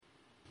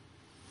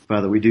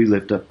Father, we do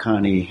lift up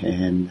Connie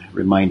and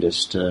remind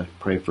us to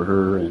pray for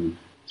her, and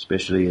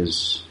especially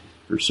as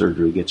her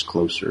surgery gets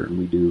closer. And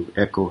we do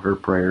echo her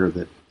prayer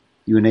that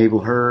you enable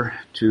her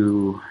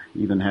to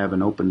even have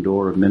an open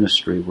door of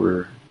ministry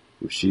where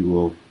she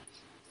will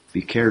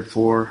be cared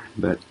for,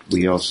 but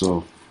we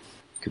also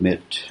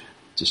commit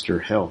just her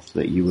health,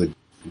 that you would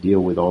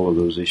deal with all of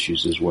those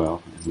issues as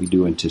well. And we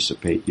do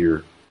anticipate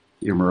your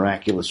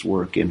miraculous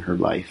work in her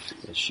life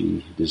as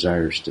she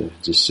desires to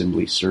just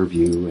simply serve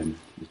you, and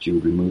that you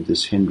would remove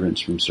this hindrance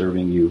from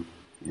serving you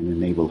and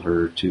enable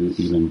her to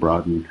even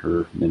broaden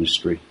her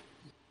ministry.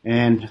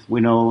 And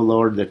we know,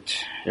 Lord, that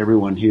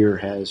everyone here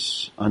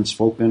has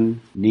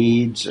unspoken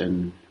needs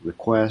and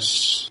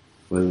requests,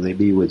 whether they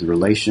be with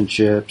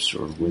relationships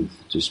or with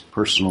just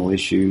personal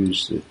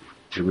issues that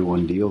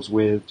everyone deals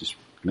with. Just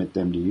commit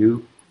them to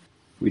you.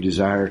 We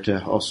desire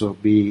to also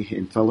be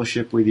in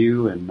fellowship with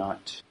you and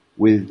not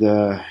with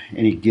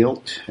any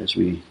guilt, as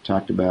we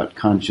talked about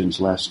conscience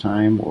last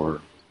time,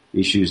 or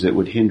issues that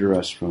would hinder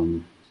us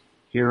from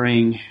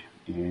hearing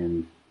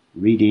and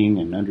reading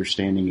and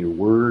understanding your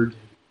word.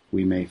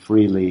 We may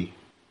freely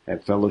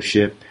have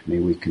fellowship. May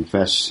we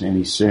confess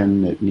any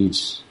sin that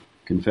needs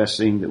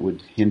confessing that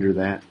would hinder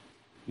that,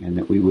 and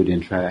that we would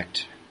in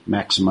fact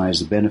maximize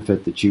the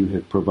benefit that you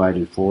have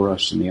provided for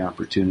us and the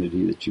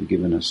opportunity that you've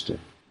given us to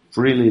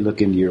freely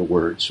look into your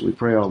words. We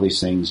pray all these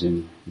things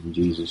in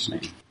Jesus'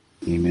 name.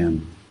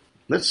 Amen.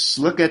 Let's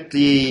look at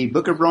the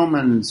book of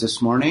Romans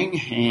this morning,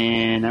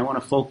 and I want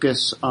to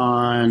focus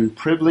on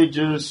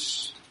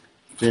privileges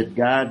that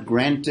God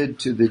granted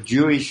to the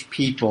Jewish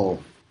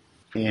people.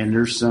 And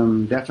there's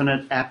some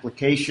definite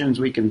applications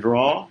we can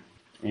draw.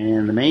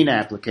 And the main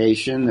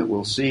application that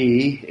we'll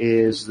see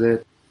is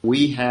that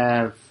we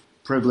have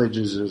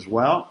privileges as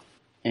well.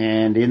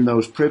 And in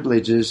those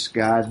privileges,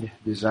 God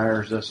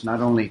desires us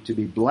not only to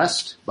be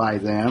blessed by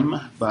them,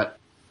 but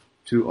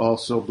to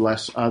also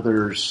bless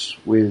others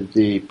with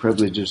the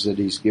privileges that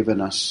He's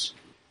given us.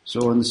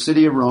 So in the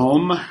city of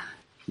Rome,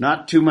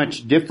 not too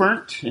much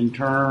different in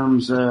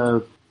terms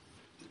of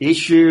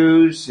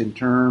issues, in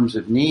terms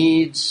of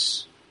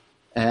needs,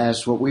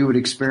 as what we would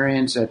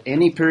experience at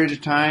any period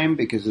of time,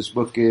 because this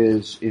book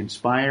is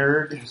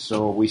inspired.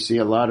 So we see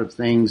a lot of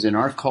things in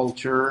our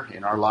culture,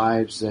 in our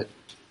lives, that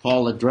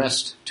Paul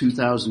addressed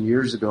 2,000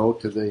 years ago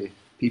to the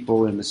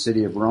people in the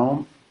city of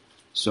Rome.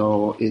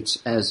 So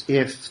it's as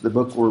if the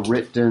book were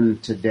written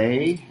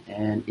today,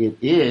 and it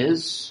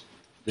is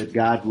that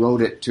God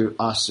wrote it to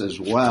us as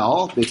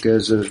well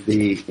because of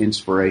the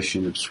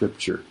inspiration of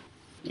Scripture.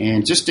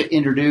 And just to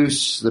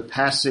introduce the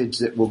passage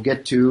that we'll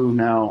get to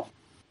now,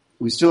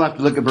 we still have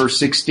to look at verse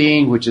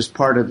 16, which is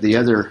part of the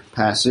other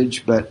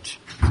passage, but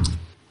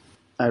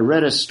I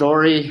read a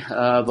story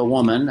of a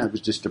woman. It was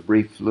just a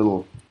brief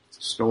little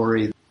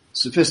story.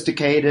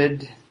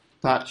 Sophisticated,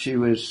 thought she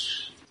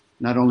was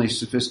not only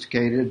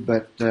sophisticated,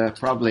 but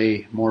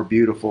probably more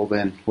beautiful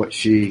than what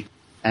she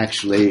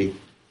actually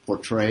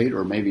portrayed,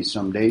 or maybe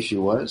someday she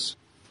was.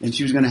 And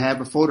she was going to have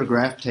a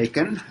photograph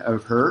taken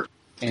of her,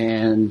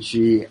 and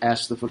she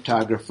asked the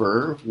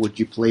photographer, would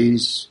you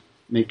please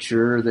make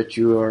sure that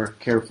you are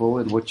careful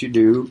in what you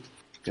do,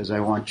 because I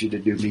want you to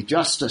do me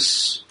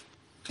justice.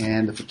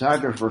 And the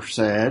photographer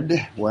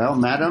said, well,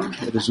 madam,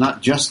 it is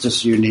not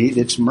justice you need,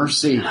 it's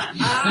mercy.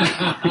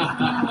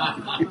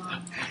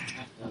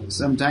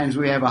 Sometimes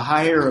we have a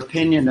higher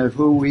opinion of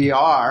who we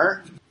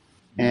are,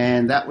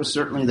 and that was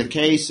certainly the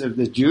case of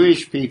the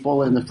Jewish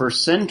people in the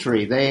first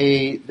century.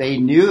 They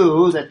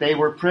knew that they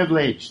were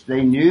privileged.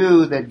 They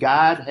knew that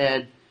God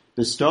had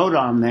bestowed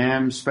on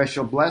them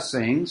special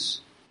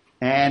blessings,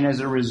 and as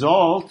a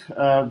result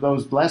of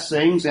those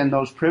blessings and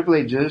those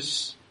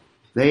privileges,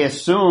 they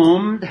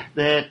assumed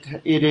that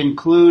it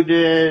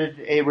included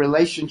a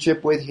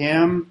relationship with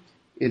Him.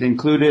 It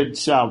included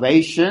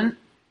salvation.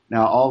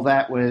 Now, all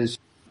that was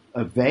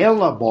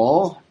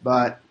available,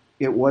 but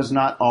it was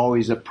not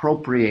always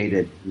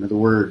appropriated. In other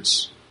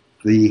words,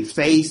 the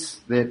faith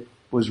that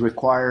was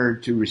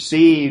required to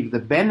receive the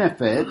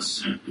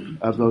benefits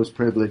of those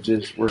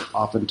privileges were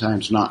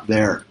oftentimes not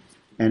there.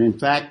 And in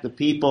fact, the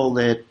people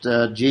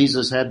that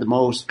Jesus had the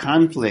most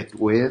conflict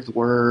with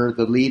were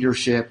the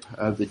leadership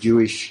of the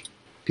Jewish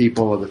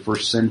people of the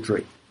first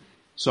century.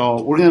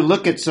 So we're going to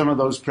look at some of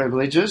those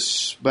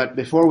privileges, but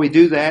before we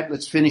do that,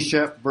 let's finish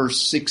up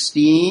verse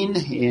 16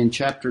 in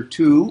chapter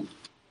 2.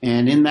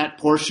 And in that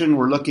portion,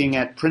 we're looking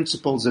at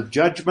principles of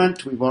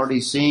judgment. We've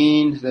already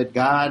seen that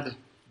God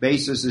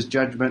bases His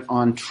judgment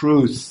on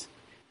truth.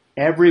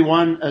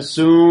 Everyone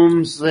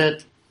assumes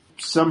that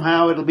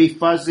somehow it'll be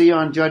fuzzy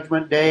on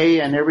Judgment Day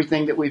and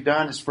everything that we've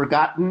done is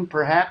forgotten,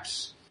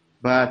 perhaps.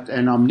 But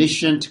an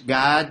omniscient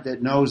God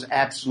that knows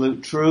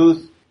absolute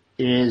truth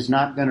is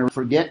not going to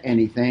forget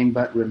anything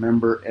but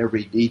remember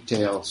every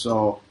detail.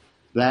 So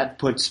that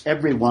puts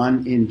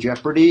everyone in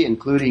jeopardy,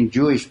 including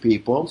Jewish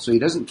people. So He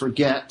doesn't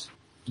forget,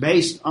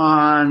 based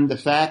on the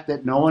fact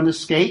that no one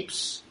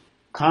escapes.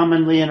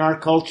 Commonly in our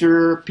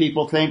culture,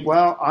 people think,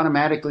 well,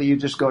 automatically you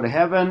just go to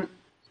heaven.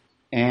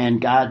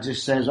 And God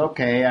just says,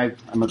 okay,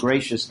 I'm a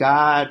gracious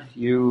God.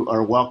 You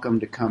are welcome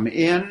to come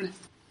in.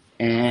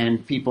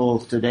 And people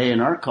today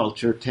in our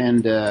culture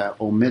tend to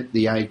omit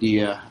the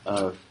idea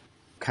of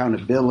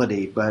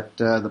accountability, but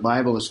the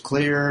Bible is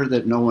clear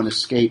that no one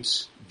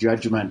escapes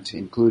judgment,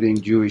 including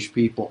Jewish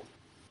people.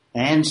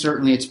 And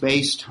certainly it's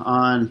based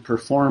on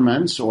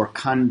performance or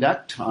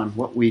conduct, on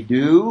what we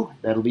do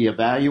that'll be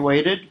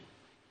evaluated,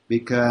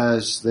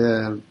 because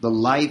the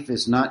life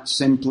is not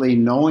simply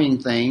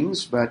knowing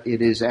things, but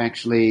it is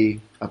actually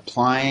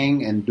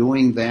applying and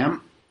doing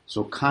them.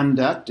 So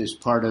conduct is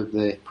part of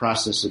the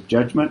process of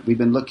judgment. We've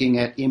been looking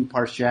at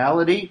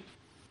impartiality.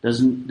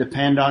 Doesn't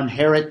depend on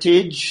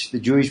heritage. The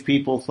Jewish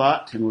people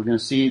thought, and we're going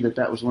to see that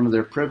that was one of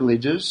their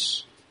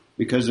privileges.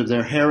 Because of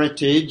their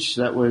heritage,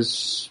 that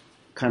was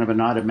kind of an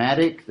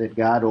automatic, that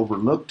God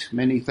overlooked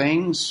many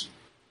things.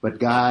 But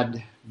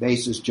God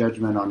bases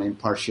judgment on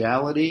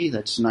impartiality.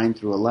 That's 9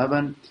 through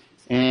 11.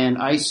 And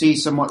I see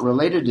somewhat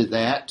related to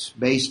that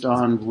based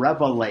on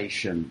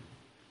revelation.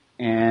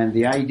 And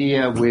the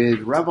idea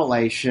with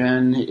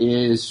revelation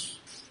is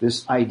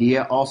this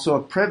idea also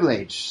of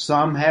privilege.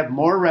 Some have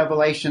more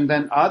revelation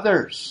than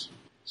others.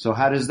 So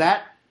how does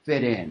that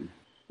fit in?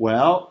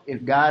 Well,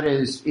 if God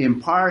is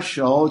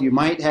impartial, you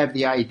might have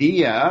the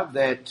idea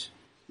that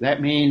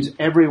that means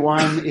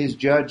everyone is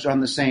judged on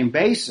the same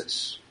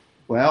basis.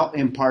 Well,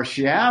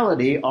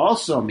 impartiality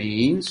also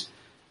means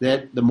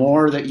that the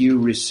more that you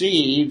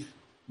receive,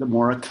 the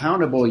more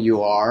accountable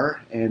you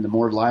are and the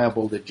more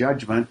liable to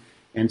judgment.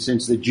 And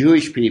since the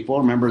Jewish people,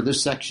 remember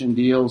this section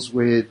deals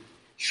with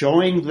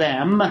showing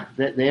them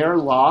that they are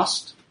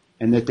lost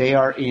and that they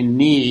are in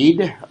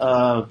need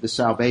of the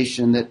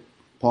salvation that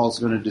Paul's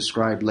going to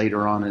describe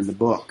later on in the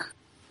book.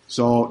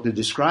 So to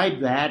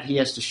describe that, he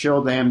has to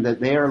show them that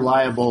they are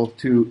liable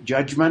to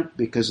judgment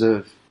because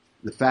of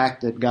the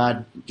fact that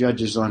God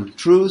judges on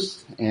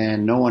truth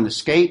and no one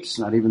escapes,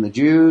 not even the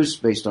Jews,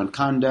 based on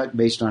conduct,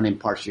 based on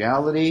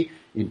impartiality.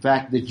 In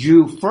fact, the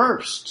Jew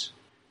first,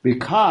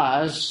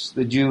 because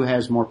the Jew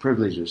has more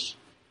privileges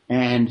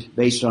and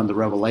based on the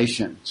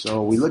revelation.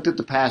 So we looked at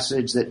the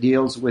passage that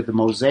deals with the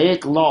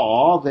Mosaic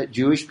law that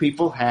Jewish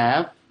people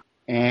have.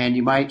 And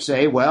you might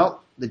say,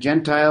 well, the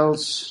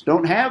Gentiles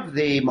don't have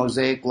the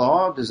Mosaic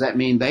law. Does that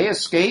mean they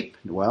escape?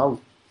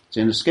 Well, it's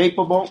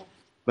inescapable.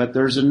 But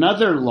there's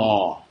another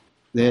law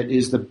that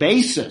is the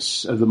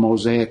basis of the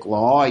Mosaic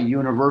law, a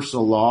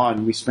universal law.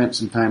 And we spent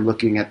some time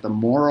looking at the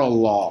moral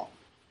law.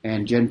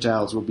 And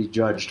Gentiles will be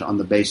judged on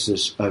the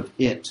basis of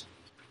it.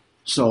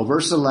 So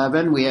verse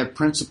 11, we have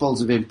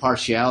principles of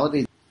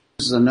impartiality.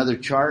 This is another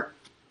chart.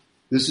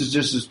 This is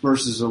just as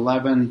verses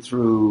 11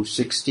 through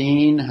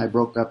 16. I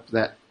broke up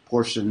that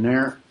portion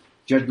there.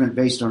 Judgment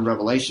based on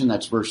revelation,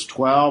 that's verse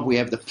 12. We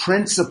have the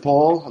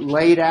principle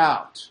laid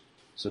out.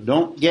 So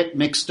don't get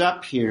mixed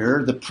up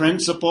here. The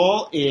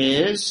principle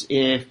is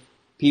if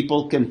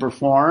people can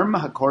perform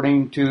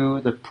according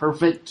to the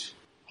perfect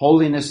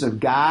holiness of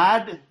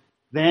God,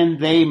 then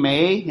they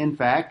may, in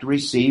fact,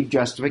 receive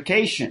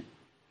justification.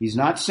 He's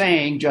not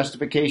saying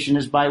justification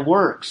is by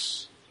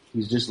works.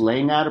 He's just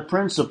laying out a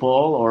principle,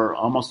 or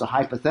almost a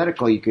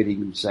hypothetical, you could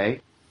even say.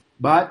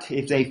 But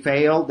if they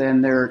fail,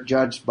 then they're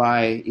judged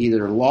by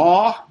either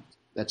law,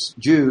 that's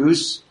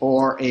Jews,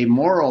 or a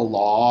moral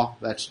law,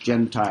 that's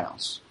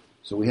Gentiles.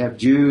 So we have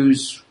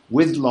Jews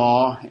with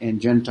law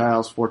and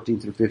Gentiles 14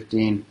 through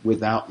 15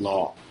 without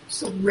law.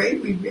 So, Ray,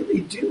 we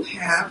really do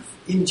have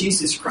in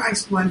Jesus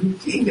Christ one who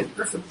came and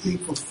perfectly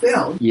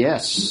fulfilled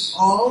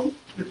all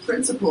the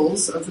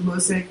principles of the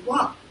Mosaic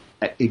law.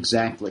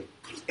 Exactly.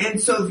 And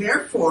so,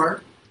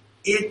 therefore,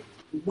 it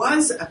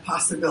was a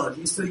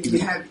possibility. So you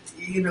have,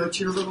 it's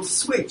your little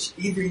switch.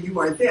 Either you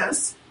are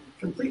this,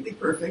 completely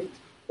perfect,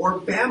 or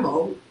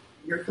bammo,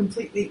 you're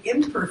completely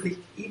imperfect,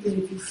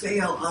 even if you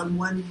fail on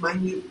one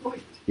minute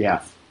point.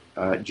 Yeah.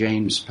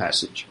 James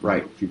passage.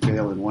 Right. If you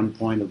fail in one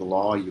point of the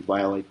law, you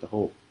violate the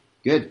whole.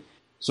 Good.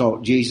 So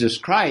Jesus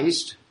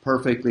Christ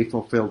perfectly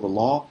fulfilled the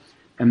law.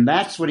 And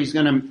that's what he's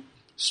going to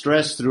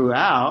stress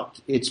throughout.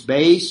 It's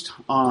based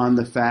on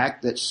the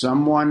fact that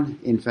someone,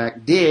 in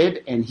fact,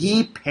 did, and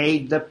he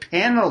paid the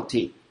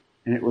penalty.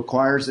 And it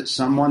requires that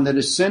someone that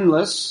is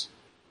sinless,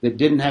 that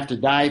didn't have to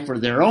die for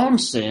their own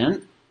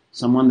sin,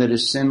 someone that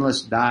is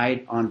sinless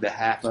died on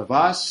behalf of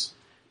us,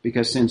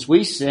 because since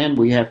we sin,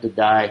 we have to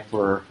die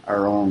for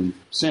our own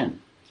sin.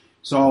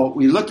 So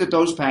we looked at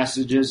those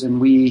passages,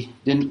 and we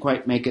didn't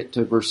quite make it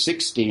to verse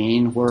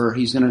 16, where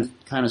he's going to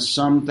kind of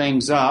sum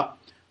things up.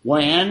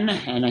 When,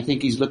 and I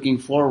think he's looking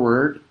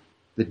forward,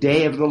 the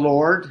day of the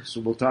Lord,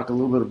 so we'll talk a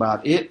little bit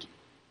about it,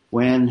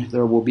 when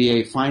there will be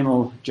a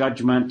final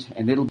judgment,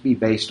 and it'll be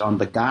based on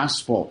the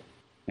gospel.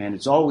 And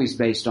it's always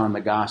based on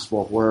the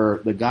gospel, where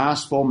the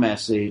gospel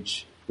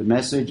message, the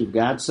message of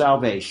God's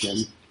salvation,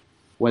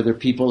 whether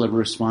people have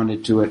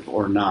responded to it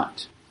or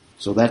not.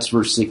 So that's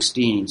verse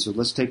 16. So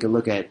let's take a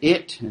look at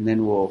it, and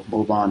then we'll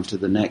move on to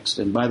the next.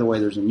 And by the way,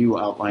 there's a new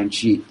outline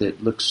sheet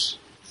that looks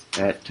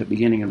at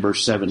beginning in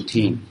verse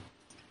 17.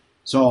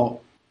 So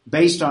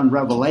based on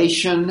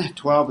Revelation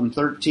 12 and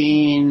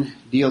 13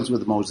 deals with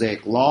the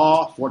Mosaic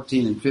law,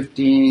 14 and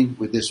 15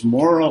 with this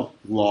moral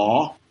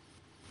law.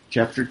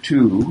 Chapter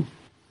 2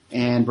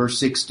 and verse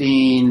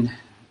 16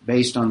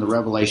 based on the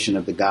revelation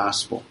of the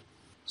gospel.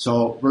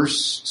 So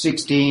verse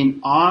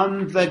 16,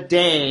 on the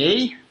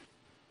day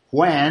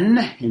when,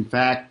 in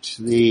fact,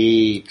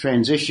 the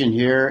transition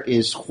here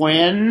is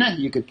when,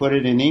 you could put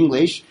it in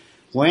English,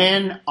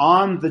 when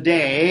on the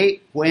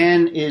day,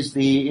 when is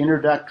the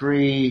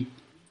introductory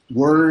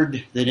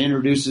word that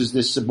introduces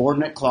this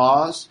subordinate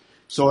clause.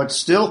 So it's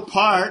still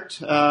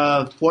part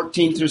of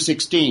 14 through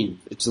 16.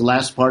 It's the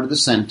last part of the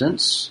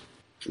sentence.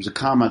 There's a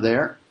comma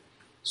there.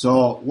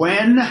 So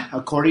when,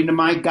 according to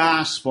my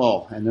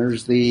gospel, and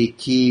there's the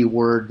key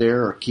word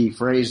there or key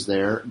phrase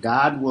there,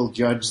 God will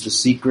judge the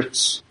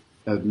secrets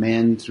of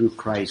men through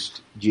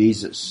Christ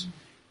Jesus.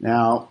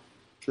 Now,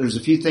 there's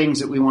a few things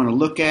that we want to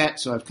look at,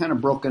 so I've kind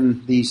of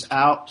broken these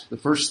out. The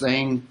first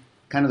thing,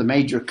 kind of the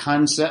major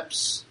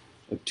concepts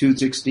of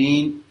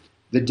 2:16.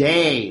 The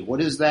day. What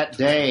is that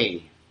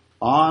day?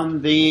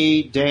 On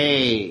the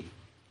day.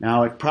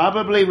 Now, it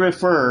probably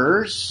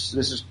refers,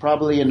 this is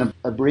probably an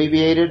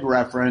abbreviated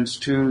reference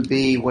to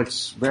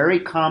what's very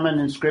common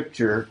in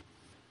Scripture,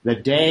 the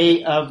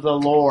day of the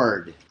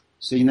Lord.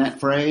 Seen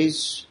that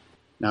phrase?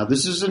 Now,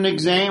 this is an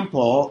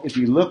example. If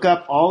you look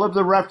up all of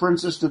the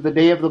references to the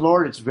day of the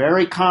Lord, it's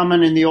very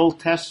common in the Old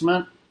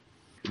Testament.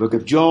 The book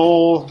of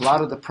Joel, a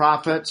lot of the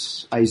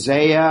prophets,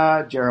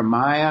 Isaiah,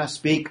 Jeremiah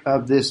speak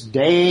of this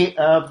day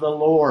of the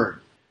Lord.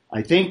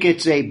 I think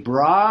it's a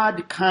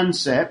broad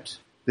concept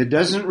that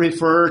doesn't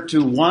refer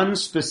to one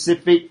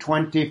specific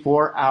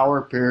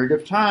 24-hour period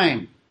of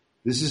time.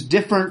 This is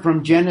different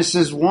from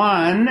Genesis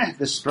 1,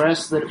 the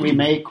stress that we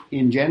make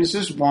in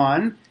Genesis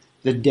 1,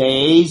 the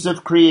days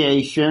of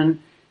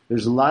creation.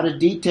 There's a lot of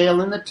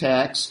detail in the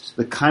text.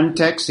 The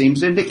context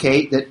seems to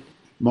indicate that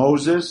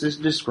Moses is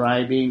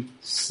describing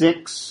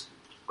 6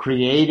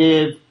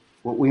 creative,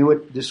 what we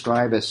would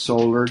describe as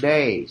solar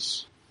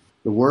days.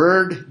 The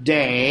word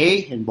day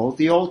in both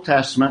the Old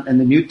Testament and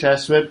the New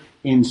Testament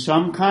in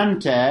some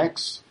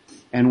contexts,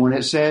 and when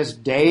it says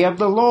day of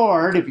the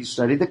Lord, if you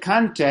study the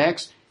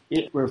context,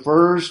 it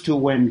refers to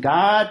when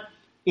God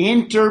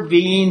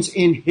intervenes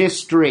in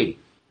history.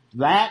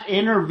 That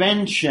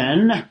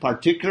intervention,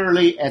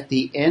 particularly at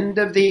the end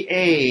of the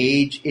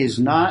age, is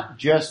not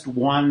just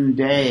one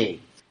day.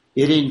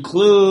 It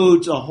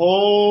includes a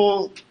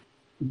whole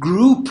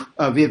group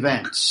of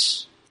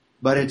events,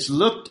 but it's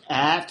looked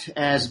at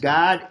as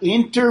God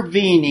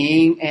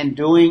intervening and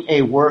doing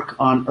a work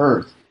on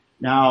earth.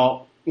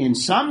 Now, in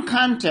some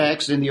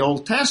contexts in the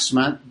Old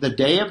Testament, the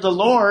day of the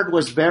Lord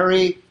was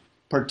very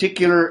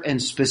particular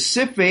and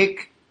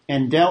specific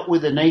and dealt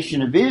with the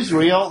nation of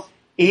Israel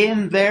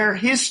in their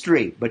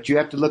history. But you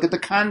have to look at the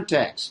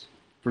context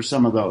for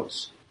some of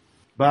those.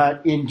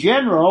 But in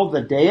general,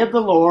 the day of the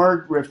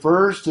Lord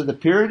refers to the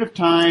period of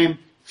time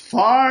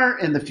far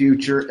in the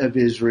future of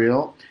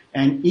Israel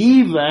and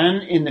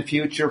even in the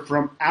future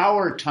from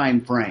our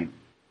time frame.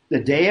 The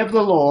day of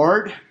the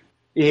Lord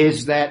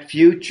is that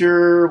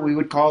future, we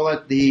would call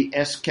it the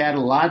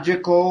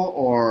eschatological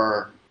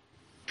or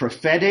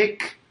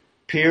prophetic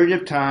period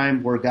of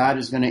time where God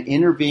is going to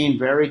intervene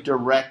very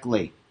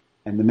directly.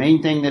 And the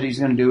main thing that he's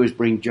going to do is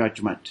bring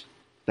judgment.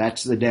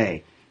 That's the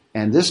day.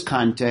 And this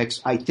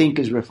context, I think,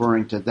 is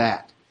referring to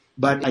that.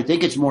 But I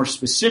think it's more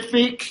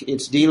specific.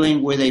 It's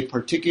dealing with a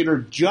particular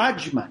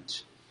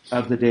judgment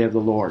of the day of the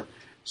Lord.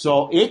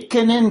 So it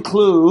can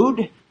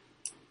include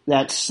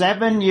that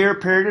 7-year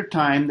period of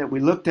time that we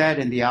looked at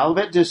in the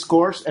Olivet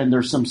Discourse, and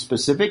there's some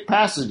specific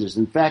passages.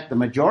 In fact, the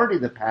majority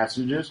of the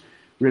passages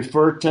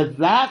refer to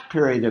that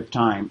period of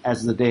time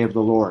as the day of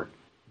the Lord.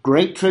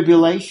 Great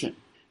tribulation.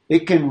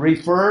 It can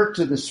refer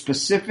to the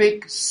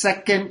specific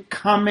second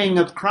coming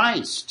of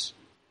Christ,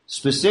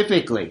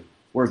 specifically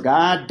where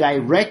God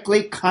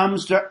directly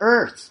comes to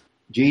earth,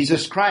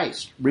 Jesus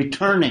Christ,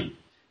 returning.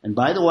 And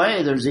by the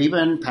way, there's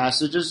even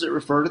passages that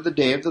refer to the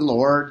day of the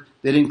Lord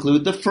that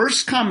include the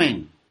first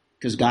coming,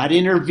 because God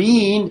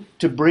intervened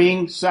to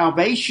bring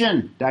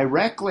salvation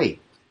directly.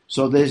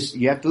 So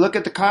you have to look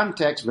at the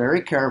context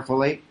very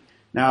carefully.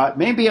 Now, it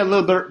may be a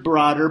little bit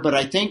broader, but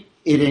I think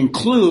it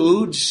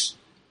includes,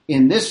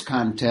 in this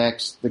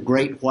context, the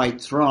great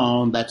white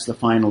throne. That's the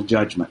final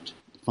judgment,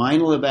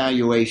 final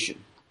evaluation.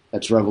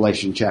 That's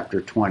Revelation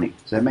chapter 20.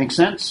 Does that make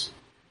sense?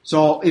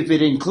 So if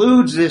it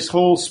includes this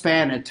whole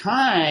span of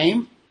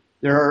time,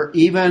 there are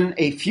even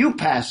a few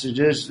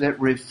passages that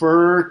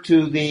refer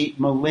to the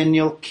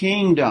millennial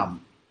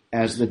kingdom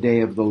as the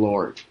day of the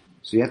Lord.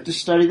 So you have to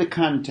study the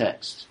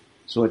context.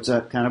 So it's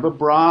a kind of a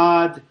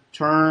broad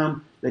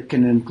term that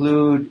can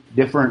include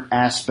different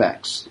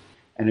aspects.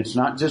 And it's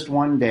not just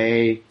one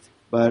day,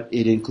 but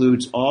it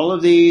includes all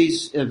of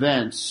these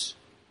events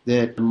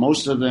that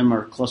most of them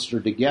are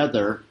clustered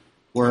together,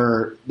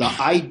 where the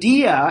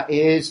idea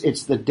is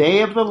it's the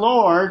day of the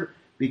Lord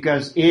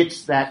because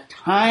it's that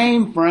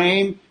time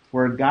frame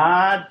where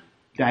God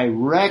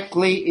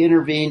directly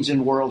intervenes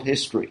in world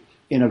history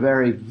in a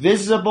very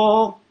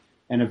visible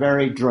and a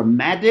very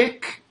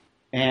dramatic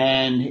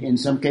and in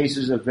some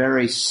cases a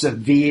very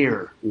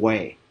severe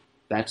way.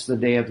 That's the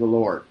day of the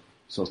Lord.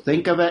 So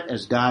think of it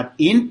as God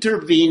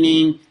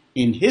intervening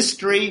in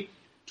history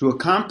to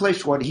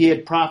accomplish what he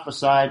had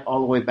prophesied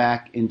all the way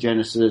back in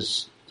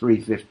Genesis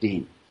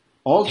 3:15.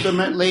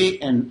 Ultimately,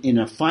 and in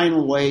a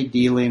final way,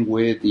 dealing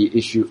with the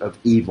issue of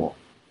evil.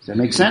 Does that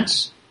make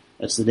sense?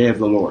 That's the day of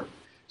the Lord.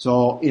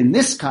 So in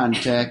this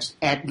context,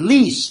 at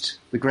least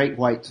the great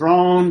white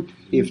throne,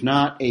 if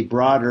not a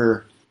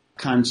broader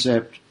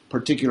concept,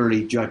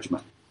 particularly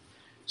judgment.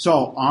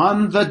 So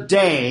on the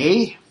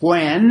day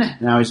when,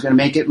 now he's going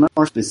to make it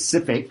more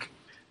specific,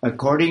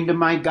 according to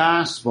my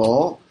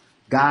gospel,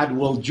 God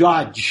will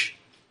judge.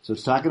 So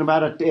it's talking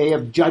about a day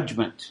of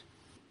judgment.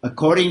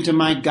 According to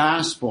my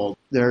gospel,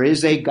 there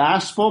is a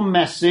gospel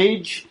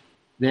message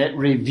that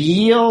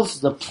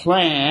reveals the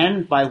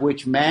plan by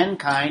which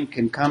mankind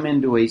can come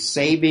into a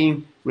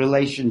saving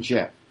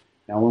relationship.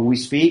 Now, when we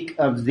speak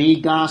of the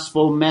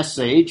gospel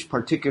message,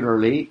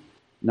 particularly,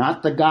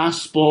 not the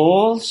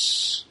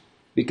Gospels,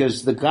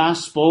 because the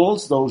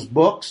Gospels, those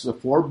books, the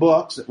 4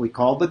 books that we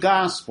call the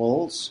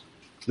Gospels,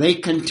 they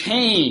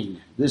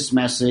contain this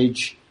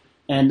message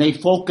and they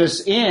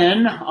focus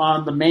in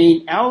on the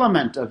main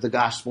element of the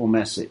gospel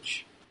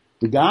message.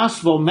 The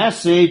gospel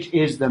message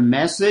is the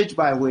message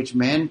by which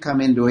men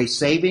come into a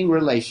saving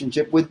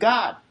relationship with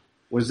God.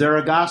 Was there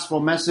a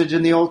gospel message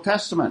in the Old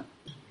Testament?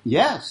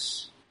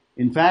 Yes.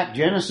 In fact,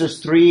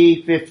 Genesis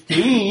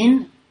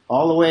 3:15,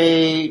 all the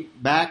way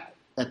back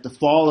at the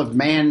fall of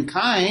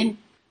mankind,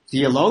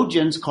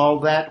 theologians call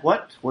that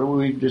what? What do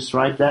we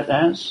describe that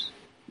as?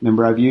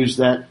 Remember, I've used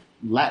that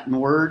Latin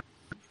word.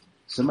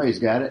 Somebody's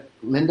got it.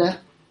 Linda?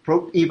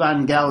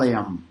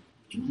 Proto-evangelium.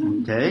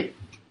 Okay?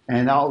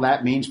 And all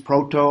that means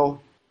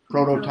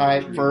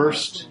prototype,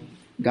 first,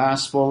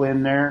 gospel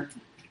in there.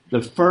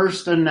 The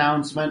first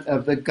announcement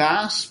of the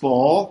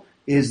gospel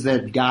is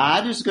that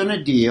God is going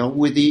to deal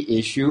with the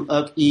issue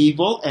of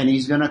evil, and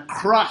he's going to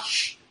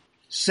crush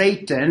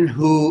Satan,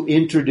 who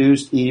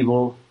introduced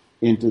evil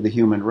into the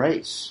human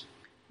race.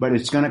 But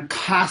it's going to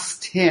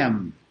cost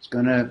him. It's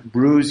going to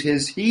bruise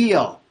his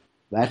heel.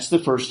 That's the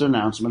first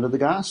announcement of the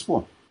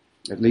gospel.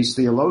 At least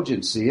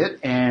theologians see it,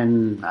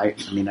 and I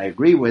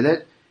agree with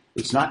it.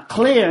 It's not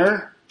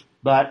clear,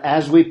 but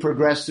as we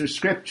progress through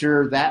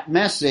Scripture, that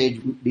message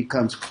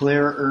becomes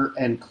clearer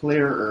and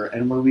clearer.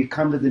 And when we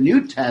come to the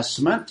New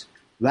Testament,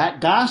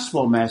 that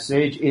gospel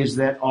message is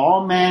that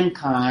all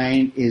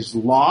mankind is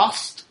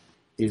lost,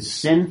 is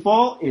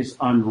sinful, is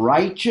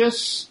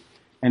unrighteous,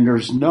 and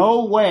there's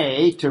no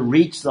way to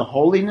reach the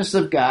holiness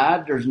of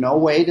God. There's no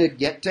way to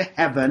get to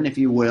heaven, if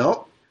you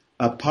will,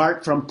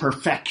 apart from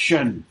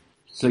perfection.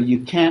 So you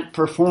can't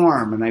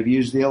perform. And I've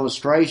used the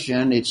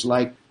illustration. It's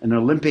like an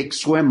Olympic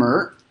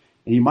swimmer.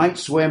 And you might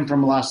swim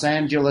from Los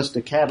Angeles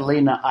to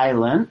Catalina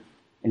Island.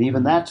 And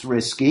even that's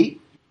risky.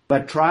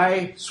 But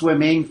try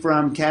swimming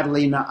from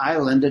Catalina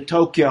Island to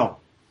Tokyo.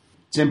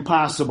 It's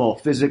impossible,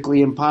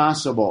 physically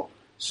impossible.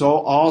 So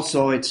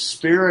also it's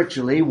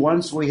spiritually,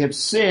 once we have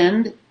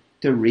sinned,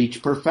 to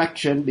reach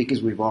perfection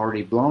because we've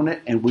already blown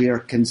it and we are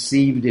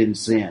conceived in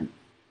sin.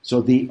 So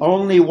the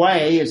only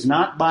way is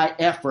not by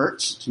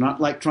efforts. It's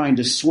not like trying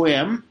to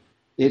swim.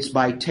 It's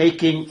by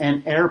taking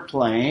an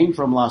airplane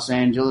from Los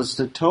Angeles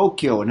to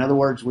Tokyo. In other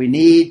words, we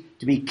need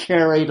to be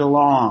carried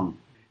along.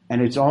 And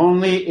it's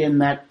only in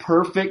that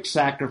perfect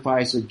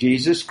sacrifice of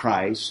Jesus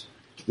Christ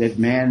that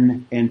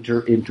men enter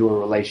into a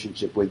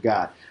relationship with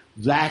God.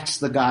 That's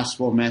the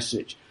gospel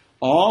message.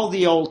 All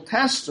the Old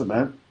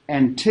Testament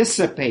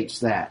anticipates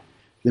that.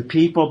 The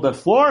people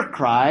before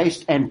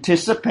Christ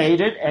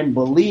anticipated and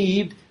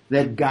believed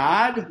that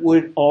God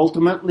would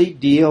ultimately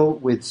deal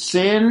with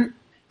sin,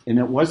 and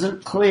it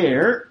wasn't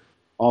clear,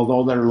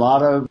 although there are a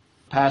lot of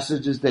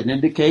passages that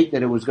indicate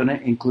that it was going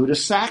to include a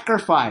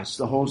sacrifice,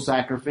 the whole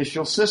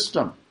sacrificial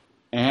system.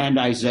 And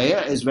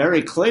Isaiah is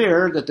very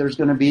clear that there's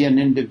going to be an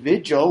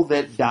individual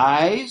that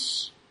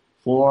dies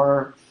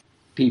for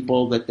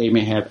people that they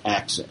may have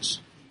access.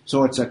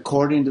 So it's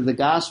according to the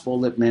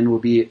gospel that men will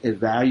be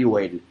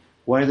evaluated.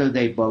 Whether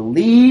they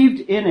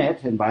believed in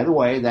it, and by the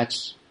way,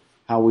 that's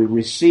how we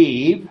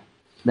receive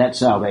that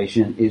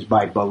salvation, is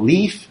by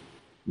belief,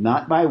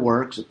 not by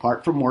works,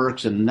 apart from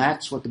works, and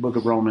that's what the book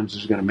of Romans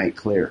is going to make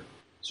clear.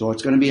 So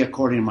it's going to be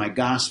according to my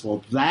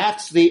gospel.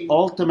 That's the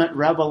ultimate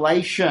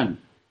revelation.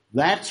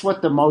 That's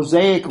what the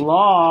Mosaic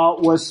law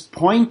was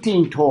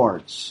pointing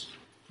towards.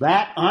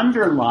 That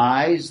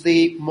underlies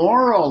the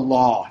moral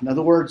law. In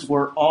other words,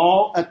 we're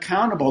all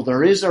accountable.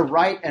 There is a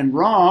right and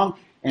wrong,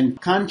 and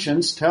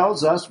conscience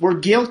tells us we're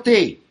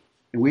guilty.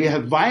 We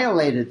have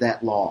violated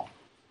that law.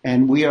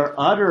 And we are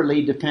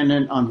utterly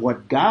dependent on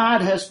what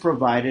God has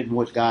provided and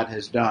what God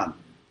has done.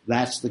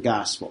 That's the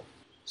gospel.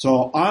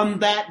 So on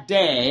that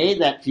day,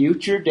 that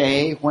future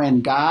day, when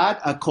God,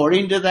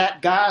 according to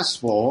that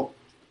gospel,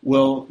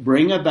 will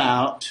bring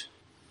about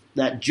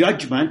that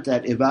judgment,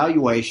 that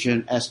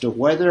evaluation as to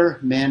whether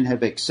men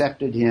have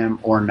accepted him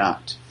or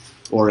not,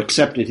 or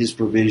accepted his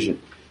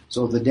provision.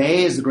 So the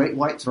day is the great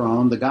white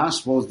throne. The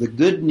gospel is the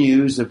good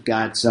news of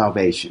God's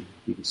salvation.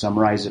 You can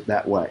summarize it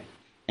that way.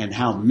 And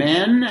how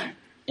men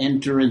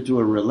enter into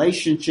a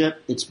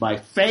relationship, it's by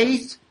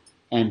faith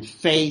and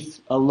faith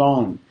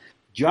alone.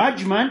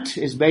 Judgment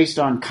is based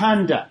on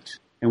conduct.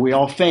 and we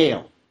all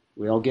fail.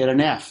 We all get an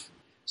F.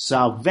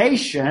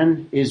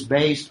 Salvation is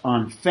based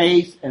on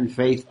faith and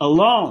faith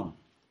alone,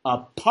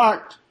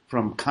 apart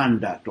from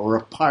conduct or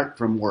apart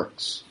from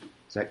works.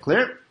 Is that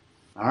clear?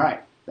 All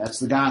right, that's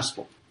the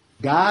gospel.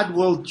 God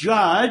will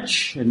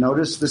judge, and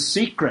notice the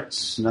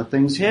secrets.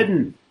 Nothing's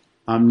hidden.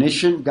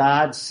 Omniscient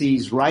God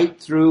sees right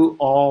through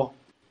all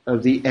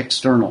of the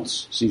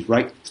externals, sees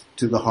right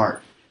to the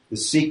heart. The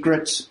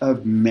secrets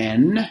of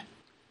men.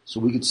 So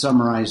we could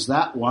summarize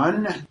that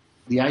one.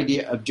 The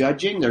idea of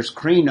judging, there's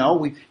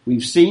krino.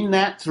 We've seen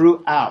that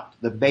throughout.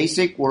 The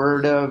basic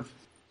word of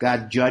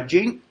God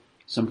judging.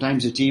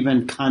 Sometimes it's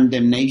even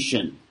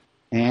condemnation.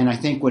 And I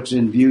think what's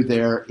in view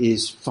there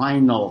is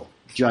final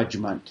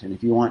judgment. And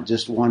if you want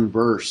just one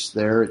verse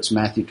there, it's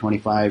Matthew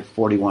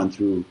 25:41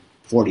 through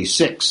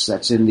 46.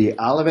 That's in the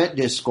Olivet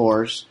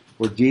Discourse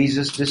where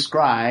Jesus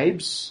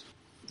describes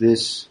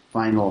this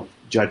final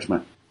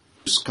judgment.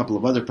 There's a couple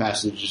of other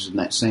passages in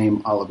that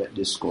same Olivet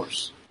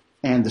Discourse.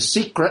 And the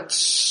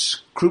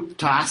secrets,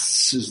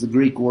 kryptos is the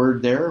Greek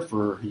word there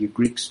for you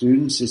Greek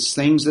students. It's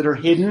things that are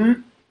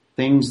hidden,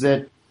 things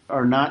that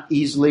are not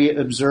easily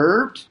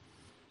observed.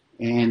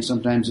 And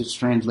sometimes it's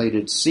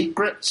translated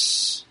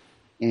secrets.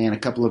 And a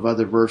couple of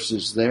other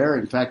verses there.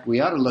 In fact,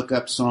 we ought to look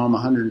up Psalm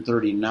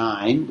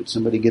 139. Would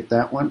somebody get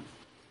that one?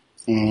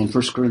 And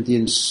 1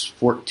 Corinthians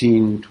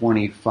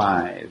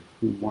 14:25.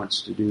 Who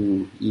wants to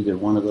do either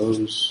one of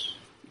those?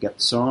 You got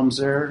the Psalms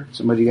there?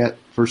 Somebody got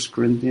 1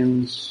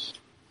 Corinthians?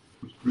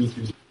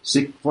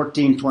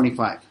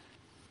 14:25.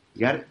 You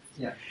got it?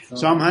 Yeah.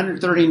 Psalm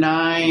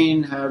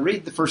 139.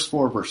 Read the first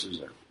four verses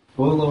there.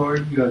 O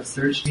Lord, you have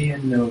searched me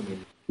and know me.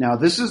 Now,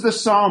 this is the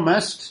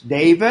psalmist,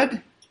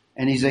 David,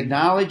 and he's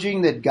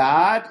acknowledging that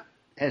God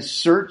has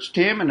searched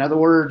him. In other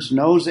words,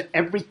 knows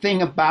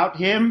everything about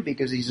him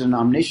because he's an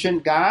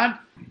omniscient God.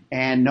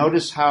 And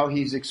notice how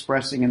he's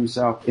expressing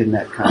himself in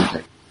that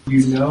context.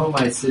 You know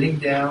my sitting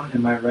down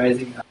and my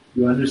rising up.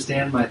 You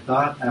understand my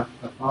thought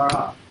afar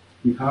off.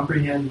 You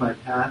comprehend my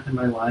path and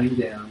my lying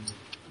down.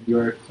 You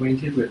are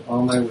acquainted with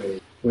all my ways.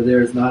 For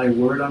there is not a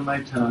word on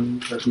my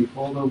tongue, but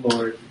behold, O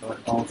Lord, but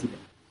altogether.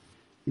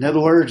 In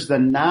other words, the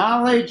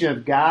knowledge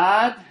of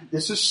God,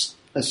 this is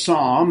a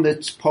psalm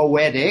that's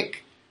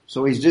poetic,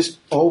 so he's just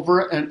over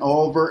and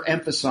over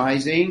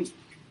emphasizing.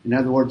 In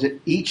other words,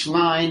 each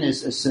line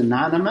is a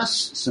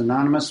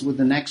synonymous with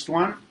the next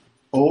one,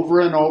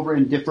 over and over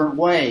in different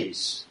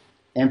ways,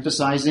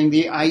 emphasizing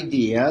the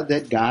idea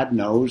that God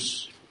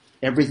knows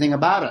everything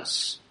about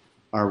us.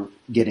 Our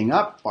getting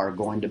up, our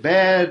going to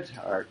bed,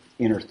 our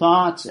inner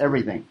thoughts,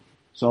 everything.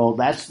 So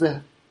that's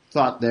the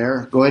thought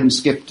there. Go ahead and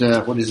skip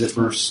to,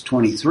 verse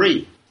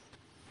 23.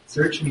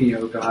 Search me,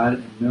 O God,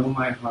 and know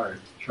my heart.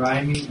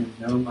 Try me and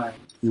know my...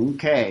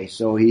 Okay,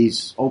 so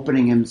he's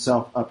opening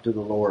himself up to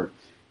the Lord.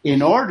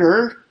 In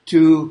order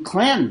to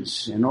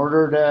cleanse, in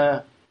order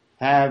to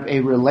have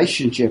a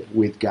relationship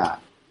with God.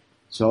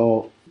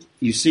 So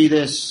you see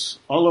this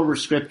all over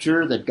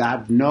Scripture, that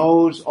God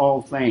knows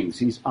all things.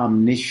 He's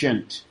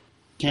omniscient.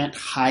 Can't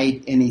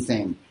hide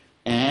anything.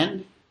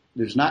 And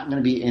there's not going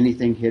to be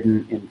anything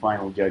hidden in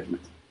final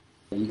judgment.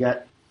 You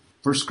got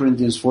 1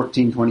 Corinthians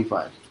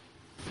 14:25.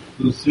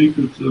 The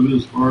secrets of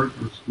his heart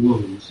are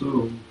disclosed,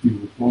 so he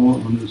will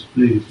fall on his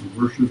face and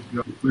worship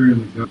God, declaring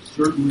that God is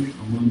certainly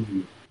among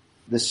you.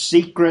 The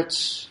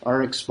secrets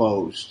are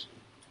exposed,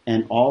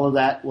 and all of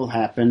that will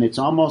happen. It's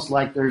almost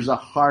like there's a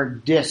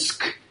hard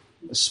disk,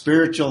 a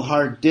spiritual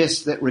hard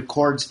disk that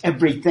records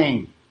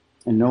everything,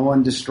 and no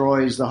one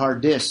destroys the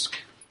hard disk.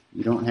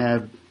 You don't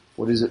have,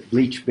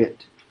 bleach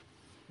bit.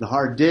 The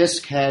hard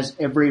disk has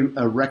a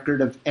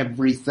record of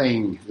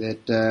everything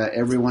that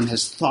everyone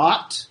has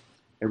thought,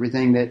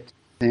 everything that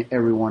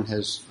everyone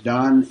has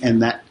done,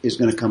 and that is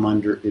going to come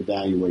under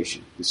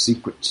evaluation, the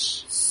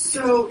secrets.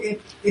 So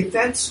if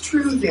that's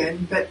true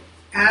then, but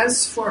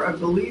as for a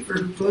believer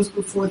who goes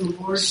before the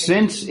Lord...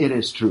 Since it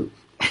is true.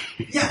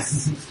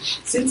 Yes,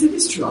 since it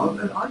is true,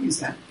 I'll use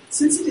that.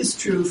 Since it is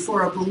true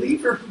for a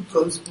believer who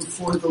goes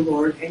before the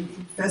Lord and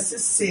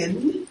confesses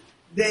sin,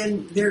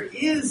 then there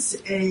is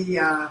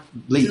a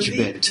bleach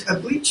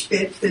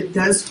bit that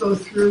does go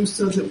through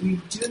so that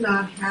we do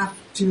not have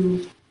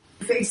to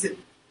face it.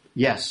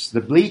 Yes,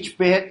 the bleach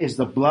bit is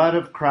the blood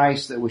of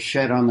Christ that was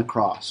shed on the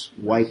cross.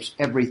 Wipes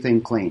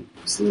everything clean.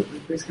 Absolutely.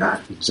 Praise God.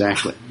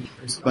 Exactly.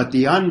 But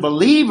the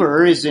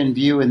unbeliever is in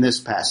view in this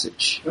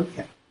passage.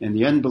 Okay. And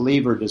the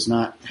unbeliever does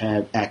not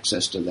have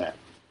access to that.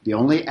 The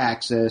only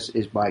access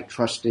is by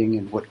trusting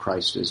in what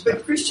Christ has done.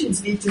 But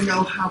Christians need to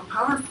know how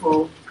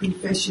powerful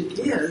confession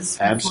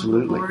is.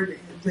 Absolutely. Before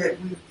the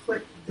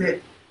Lord,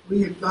 that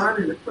we have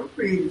gone and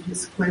appropriated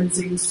His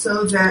cleansing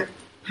so that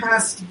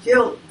past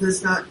guilt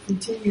does not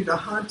continue to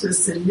haunt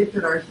us and nip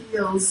at our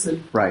heels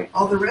and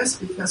all the rest,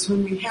 because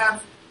when we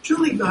have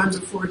truly gone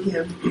before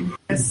Him and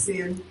confessed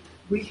sin,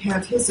 we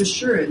have His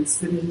assurance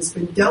that it has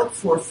been dealt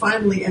for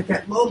finally at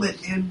that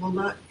moment and will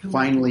not come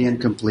finally and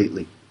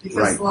completely.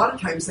 Because a lot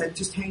of times that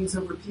just hangs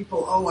over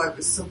people. Oh, I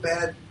was so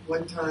bad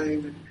one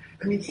time.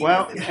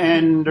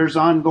 And there's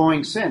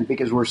ongoing sin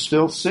because we're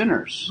still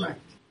sinners. Right.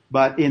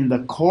 But in the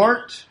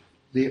court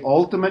the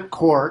ultimate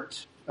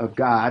court of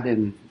God,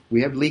 and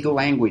we have legal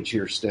language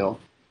here still,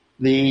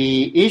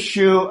 the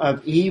issue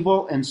of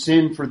evil and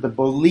sin for the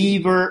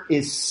believer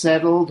is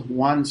settled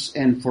once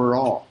and for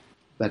all.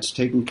 That's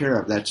taken care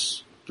of.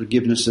 That's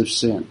forgiveness of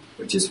sin.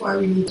 Which is why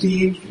we need to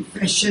be in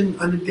confession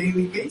on a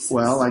daily basis.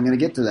 Well, I'm going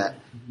to get to that.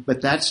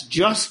 But that's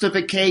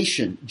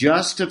justification.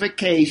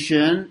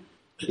 Justification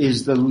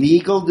is the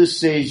legal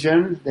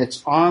decision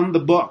that's on the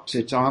books.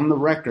 It's on the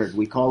record.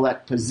 We call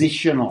that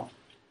positional.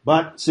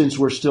 But since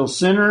we're still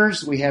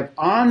sinners, we have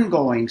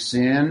ongoing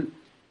sin.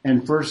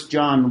 And 1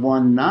 John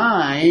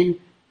 1:9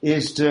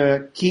 is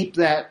to keep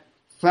that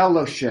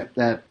fellowship,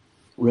 that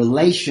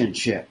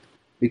relationship.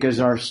 Because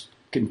our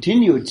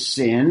continued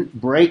sin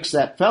breaks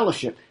that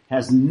fellowship.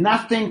 Has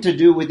nothing to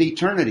do with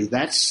eternity.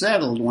 That's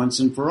settled once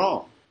and for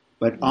all.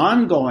 But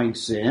ongoing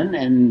sin,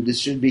 and this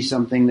should be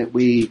something that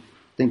we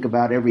think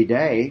about every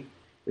day,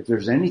 if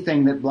there's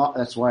anything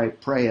that's why I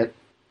pray it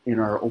in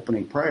our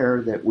opening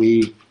prayer, that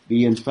we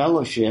be in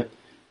fellowship,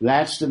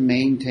 that's to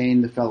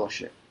maintain the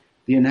fellowship.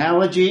 The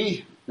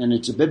analogy, and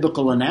it's a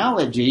biblical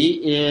analogy,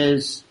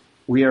 is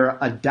we are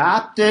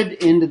adopted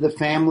into the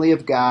family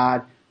of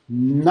God.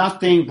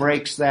 Nothing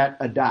breaks that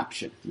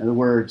adoption. In other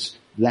words,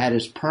 that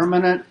is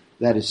permanent,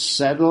 that is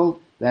settled,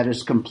 that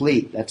is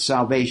complete, that's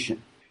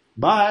salvation.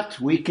 But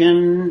we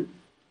can,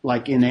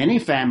 like in any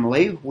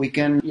family,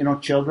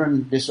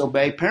 children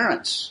disobey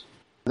parents.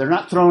 They're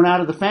not thrown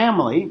out of the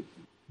family,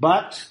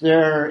 but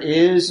there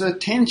is a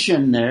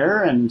tension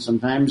there, and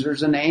sometimes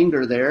there's an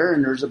anger there,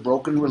 and there's a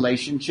broken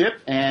relationship,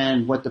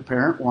 and what the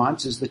parent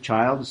wants is the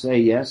child to say,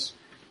 yes,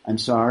 I'm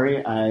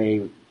sorry,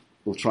 I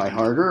will try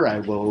harder,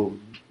 I will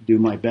do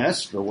my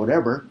best, or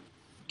whatever,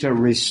 to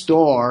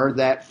restore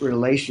that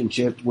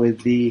relationship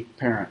with the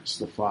parents,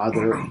 the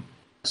father.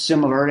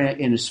 Similar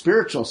in a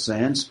spiritual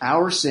sense,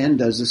 our sin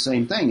does the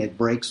same thing. It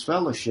breaks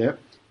fellowship.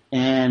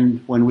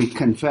 And when we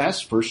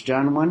confess, 1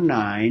 John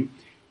 1:9,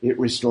 it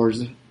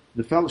restores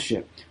the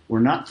fellowship. We're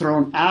not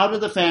thrown out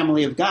of the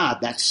family of God.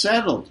 That's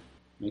settled.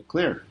 Make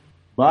clear.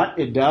 But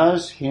it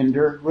does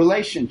hinder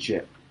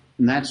relationship.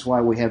 And that's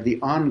why we have the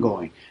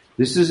ongoing.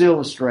 This is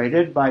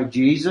illustrated by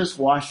Jesus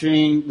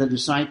washing the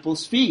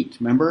disciples' feet.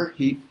 Remember,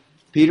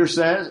 Peter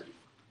says,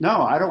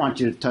 no, I don't want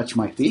you to touch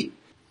my feet.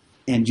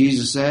 And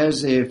Jesus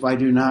says, if I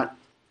do not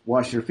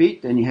wash your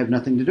feet, then you have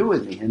nothing to do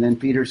with me. And then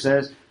Peter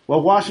says,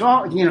 well, wash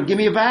all, give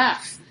me a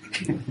bath.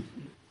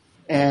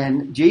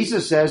 And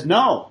Jesus says,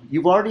 no,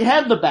 you've already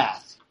had the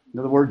bath. In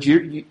other words,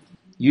 you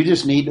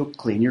just need to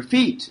clean your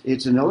feet.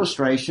 It's an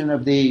illustration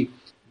of the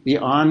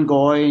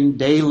ongoing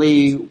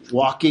daily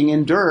walking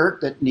in dirt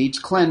that needs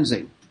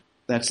cleansing.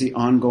 That's the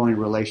ongoing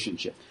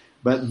relationship.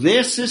 But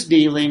this is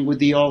dealing with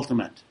the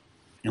ultimate.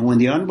 And when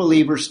the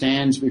unbeliever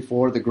stands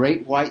before the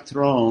great white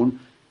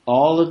throne,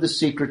 all of the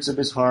secrets of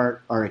his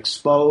heart are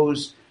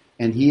exposed,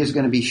 and he is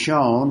going to be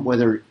shown,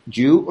 whether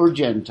Jew or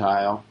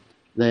Gentile,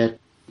 that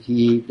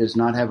he does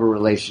not have a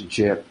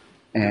relationship,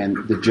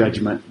 and the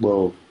judgment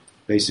will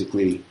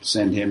basically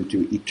send him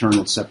to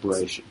eternal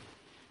separation.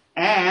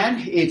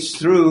 And it's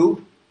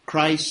through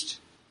Christ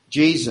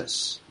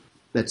Jesus.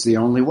 That's the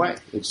only way.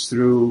 It's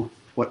through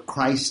what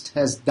Christ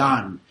has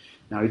done.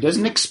 Now, he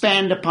doesn't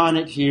expand upon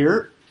it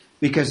here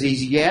because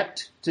he's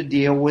yet to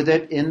deal with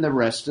it in the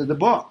rest of the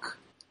book.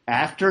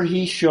 After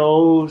he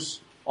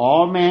shows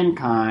all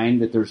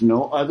mankind that there's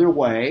no other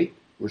way,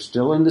 we're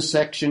still in the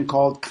section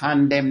called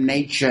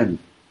condemnation.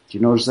 Did you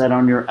notice that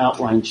on your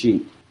outline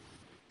sheet?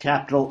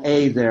 Capital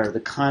A there, the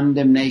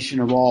condemnation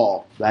of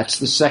all. That's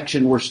the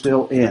section we're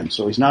still in.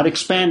 So he's not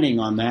expanding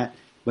on that,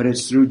 but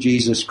it's through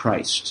Jesus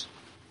Christ.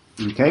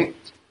 Okay?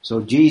 So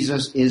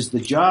Jesus is the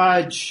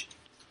judge,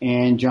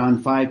 and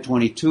John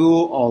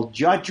 5:22, all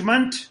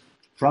judgment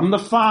from the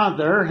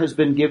Father has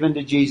been given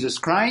to Jesus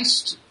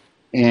Christ,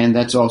 and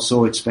that's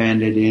also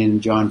expanded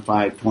in John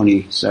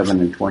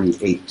 5:27 and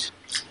 28.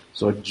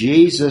 So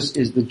Jesus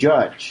is the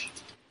judge.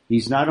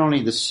 He's not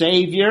only the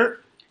Savior,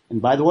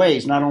 and by the way,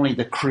 he's not only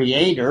the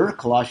Creator,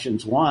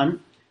 Colossians 1,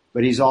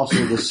 but he's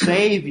also the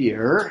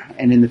Savior,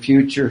 and in the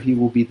future he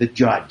will be the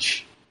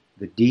judge,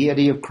 the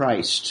deity of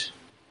Christ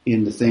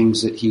in the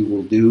things that he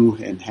will do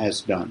and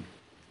has done.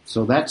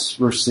 So that's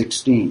verse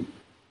 16.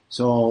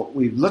 So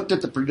we've looked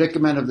at the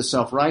predicament of the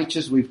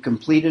self-righteous. We've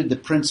completed the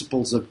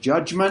principles of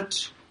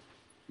judgment.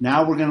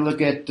 Now we're going to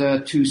look at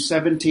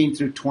 2:17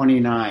 through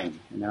 29.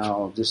 And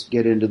I'll just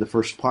get into the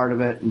first part of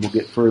it, and we'll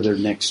get further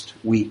next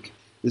week.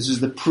 This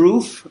is the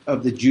proof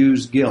of the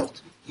Jews'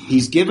 guilt.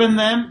 He's given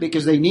them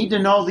because they need to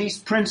know these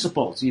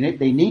principles.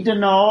 They need to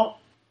know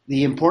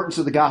the importance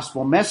of the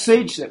gospel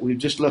message that we've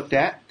just looked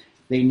at.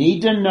 They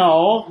need to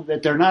know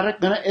that they're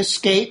not going to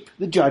escape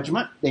the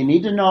judgment. They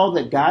need to know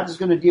that God is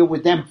going to deal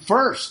with them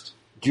first,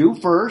 Jew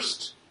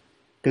first,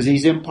 because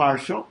he's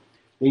impartial.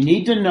 They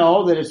need to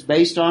know that it's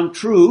based on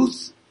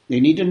truth. They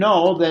need to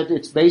know that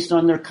it's based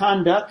on their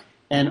conduct,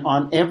 and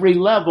on every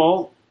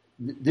level,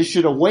 this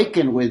should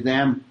awaken with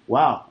them,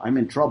 wow, I'm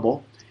in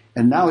trouble.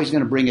 And now he's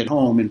going to bring it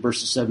home in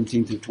verses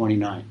 17 through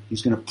 29.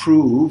 He's going to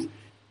prove,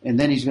 and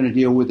then he's going to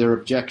deal with their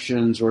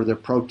objections or their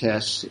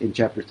protests in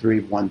chapter 3,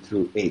 1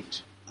 through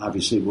 8.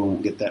 Obviously, we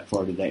won't get that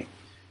far today.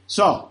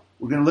 So,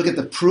 we're going to look at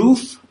the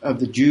proof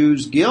of the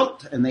Jews'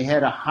 guilt, and they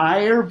had a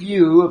higher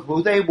view of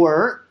who they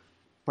were,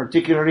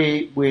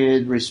 particularly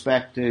with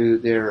respect to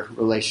their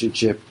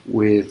relationship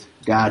with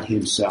God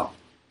himself.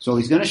 So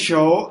he's going to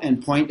show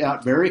and point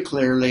out very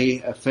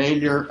clearly a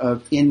failure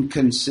of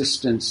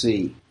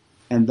inconsistency.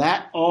 And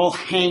that all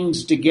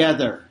hangs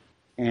together.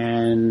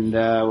 And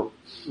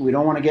we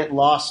don't want to get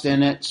lost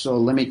in it, so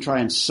let me try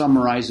and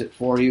summarize it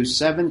for you.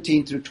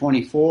 17 through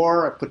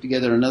 24, I put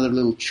together another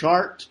little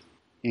chart.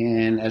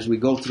 And as we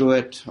go through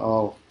it,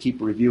 I'll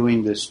keep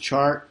reviewing this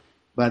chart.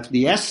 But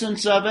the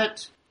essence of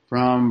it,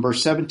 from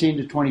verse 17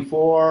 to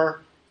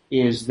 24,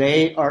 is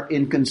they are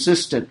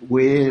inconsistent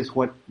with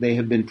what they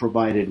have been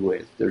provided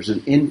with. There's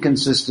an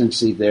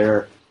inconsistency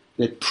there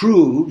that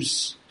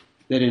proves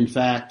that, in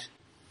fact,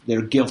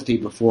 they're guilty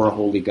before a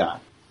holy God.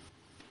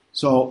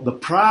 So the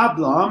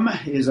problem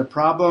is a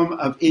problem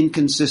of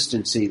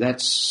inconsistency.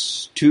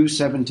 That's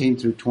 2:17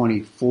 through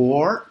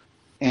 24.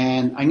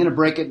 And I'm going to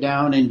break it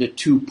down into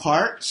two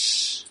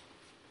parts.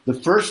 The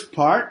first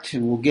part,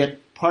 and we'll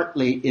get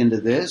partly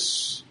into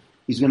this,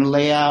 he's going to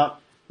lay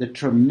out the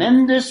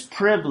tremendous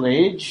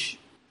privilege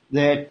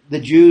that the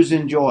Jews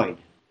enjoyed.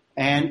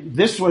 And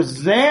this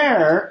was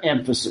their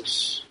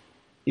emphasis.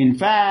 In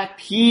fact,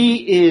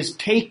 he is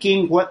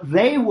taking what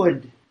they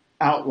would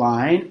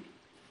outline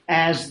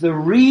as the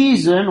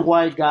reason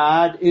why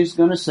God is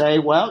going to say,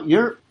 well,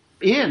 you're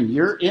in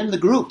the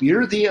group,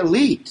 you're the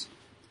elite,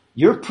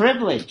 you're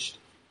privileged.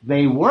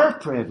 They were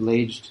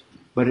privileged,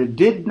 but it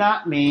did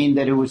not mean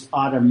that it was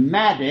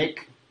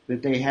automatic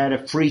that they had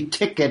a free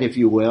ticket, if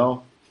you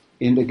will,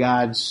 into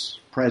God's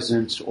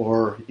presence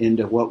or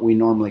into what we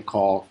normally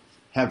call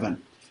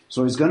heaven.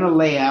 So he's going to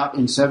lay out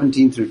in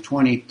 17 through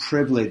 20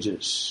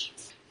 privileges.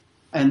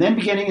 And then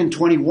beginning in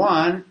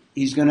 21,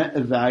 he's going to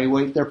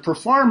evaluate their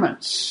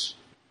performance.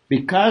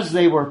 Because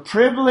they were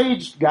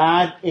privileged,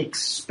 God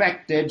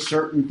expected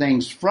certain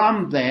things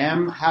from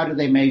them. How do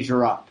they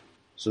measure up?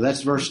 So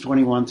that's verse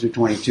 21 through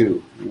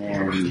 22.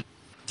 And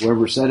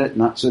whoever said it,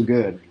 not so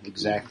good.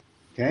 Exactly.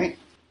 Okay?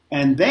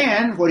 And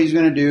then what he's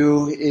going to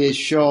do is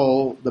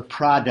show the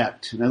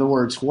product. In other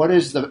words, what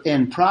is the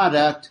end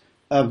product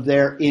of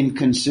their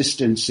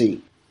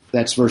inconsistency?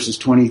 That's verses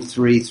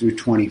 23 through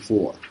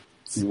 24.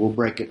 And we'll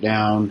break it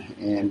down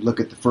and look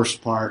at the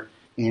first part.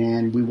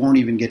 And we won't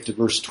even get to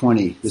verse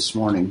 20 this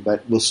morning,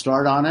 but we'll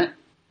start on it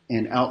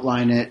and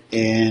outline it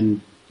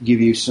and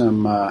give you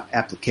some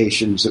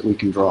applications that we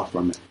can draw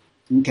from it.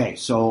 Okay,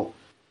 so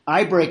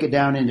I break it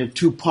down into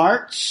two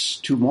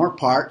more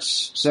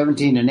parts,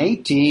 17 and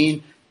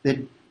 18, that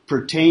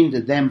pertain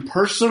to them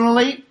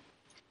personally.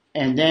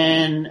 And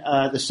then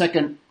the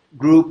second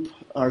group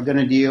are going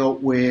to deal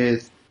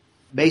with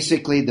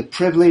basically the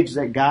privilege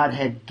that God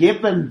had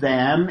given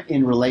them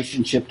in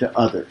relationship to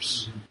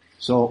others.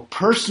 So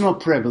personal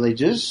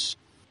privileges,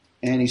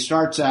 and he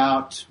starts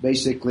out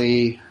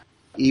basically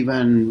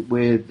even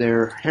with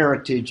their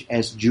heritage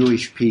as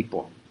Jewish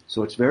people.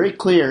 So it's very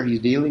clear he's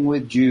dealing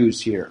with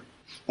Jews here.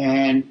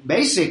 And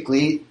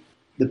basically,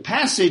 the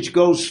passage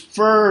goes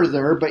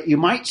further, but you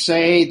might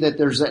say that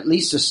there's at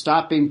least a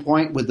stopping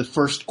point with the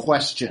first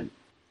question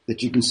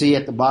that you can see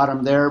at the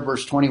bottom there,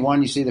 verse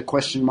 21, you see the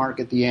question mark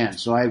at the end.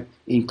 So I've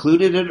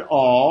included it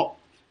all,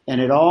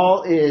 and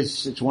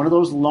it's one of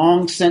those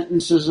long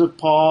sentences of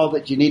Paul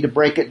that you need to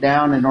break it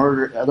down in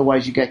order,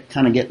 otherwise you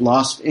kind of get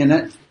lost in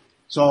it.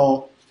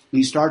 So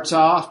he starts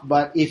off,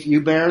 but if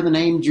you bear the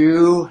name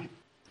Jew,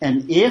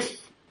 and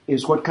if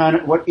is what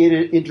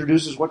it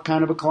introduces what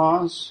kind of a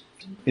clause?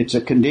 It's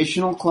a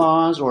conditional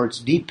clause, or it's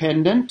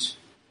dependent.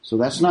 So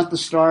that's not the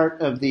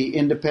start of the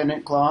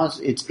independent clause.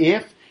 It's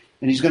if,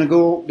 and he's going to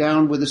go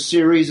down with a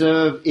series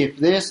of if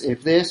this,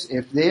 if this,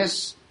 if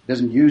this.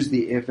 Doesn't use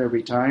the if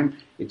every time.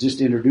 It just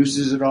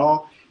introduces it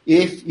all.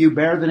 If you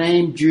bear the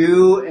name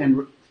Jew,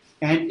 and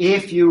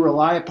if you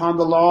rely upon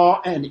the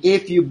law, and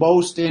if you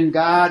boast in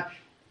God,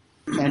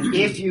 and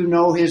if you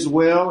know His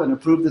will and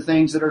approve the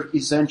things that are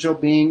essential,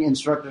 being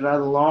instructed out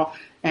of the law,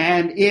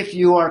 and if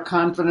you are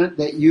confident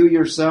that you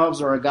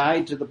yourselves are a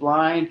guide to the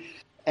blind,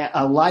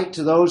 a light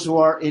to those who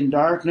are in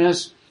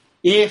darkness,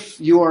 if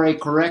you are a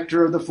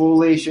corrector of the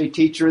foolish, a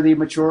teacher of the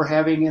immature,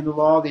 having in the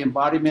law the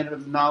embodiment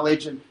of the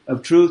knowledge and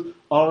of truth,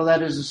 all of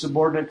that is a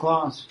subordinate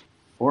clause,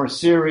 or a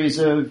series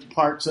of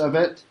parts of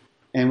it.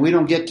 And we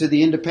don't get to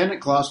the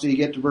independent clause till you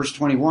get to verse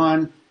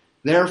 21.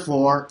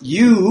 Therefore,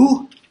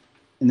 you,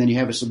 and then you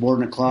have a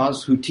subordinate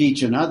clause, who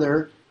teach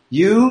another, do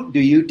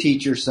you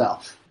teach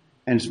yourself?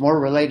 And it's more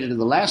related to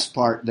the last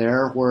part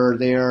there, where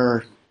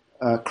they're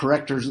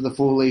correctors of the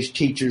foolish,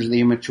 teachers of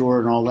the immature,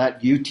 and all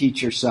that. You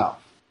teach yourself.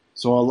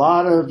 So a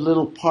lot of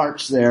little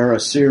parts there, a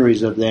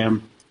series of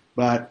them,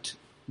 but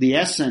the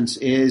essence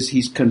is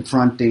he's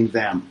confronting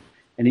them.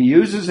 And he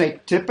uses a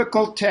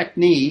typical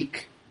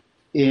technique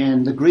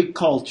in the Greek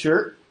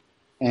culture,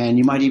 and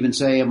you might even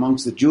say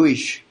amongst the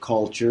Jewish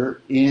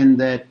culture, in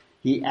that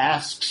he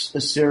asks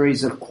a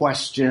series of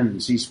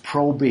questions. He's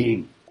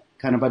probing,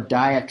 kind of a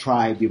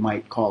diatribe, you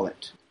might call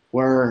it,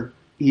 where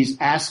he's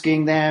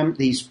asking them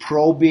these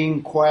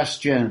probing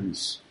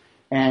questions.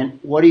 And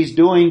what he's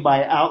doing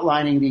by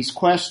outlining these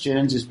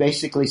questions is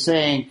basically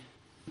saying,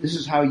 this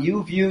is how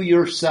you view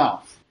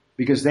yourself.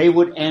 Because they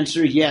would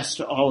answer yes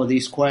to all of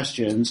these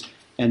questions.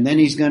 And then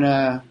he's going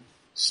to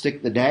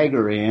stick the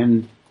dagger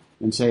in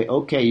and say,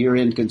 okay, you're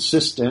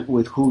inconsistent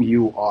with who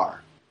you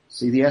are.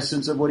 See the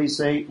essence of what he's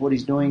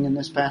doing in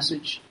this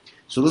passage?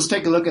 So let's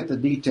take a look at the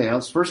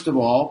details. First of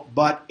all,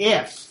 but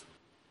if.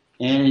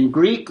 And in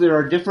Greek, there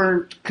are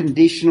different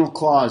conditional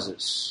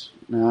clauses.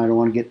 Now, I don't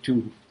want to get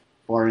too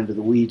far into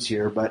the weeds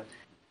here, but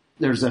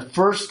there's a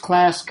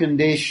first-class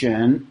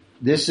condition.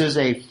 This is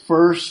a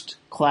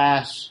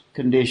first-class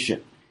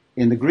condition.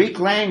 In the Greek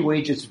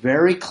language, it's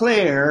very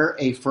clear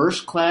a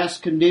first-class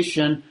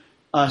condition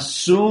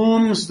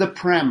assumes the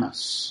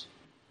premise.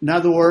 In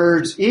other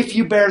words, if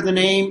you bear the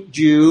name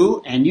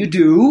Jew, and you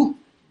do,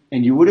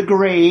 and you would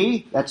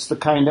agree, that's the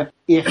kind of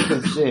if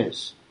this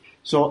is.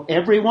 So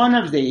every one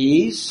of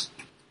these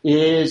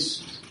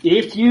is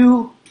if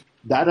you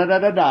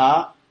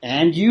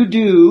and you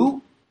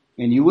do,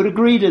 and you would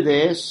agree to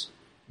this,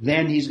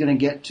 then he's going to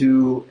get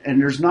to, and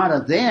there's not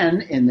a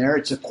then in there,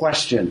 it's a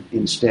question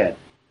instead.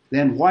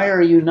 Then why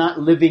are you not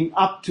living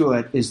up to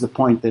it is the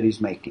point that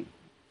he's making.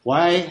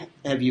 Why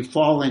have you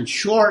fallen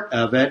short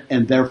of it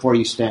and therefore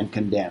you stand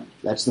condemned?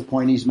 That's the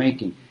point he's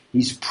making.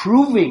 He's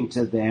proving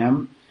to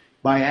them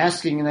by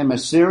asking them a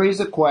series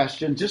of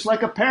questions, just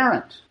like a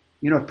parent.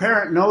 You know, a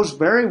parent knows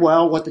very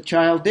well what the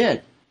child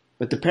did,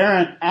 but the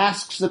parent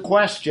asks the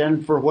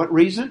question for what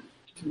reason?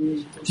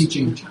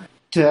 Teaching.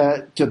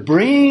 To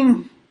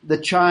bring the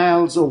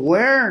child's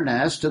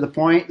awareness to the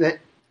point that,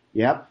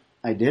 yep,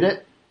 I did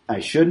it. I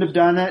shouldn't have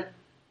done it.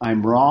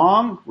 I'm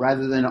wrong,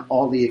 rather than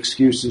all the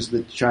excuses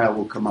that the child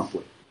will come up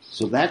with.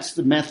 So that's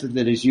the method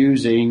that he's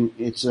using.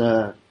 It's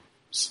a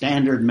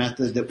standard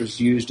method that was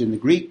used in the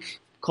Greek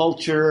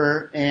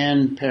culture,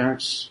 and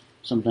parents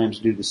sometimes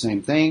do the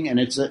same thing, and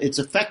it's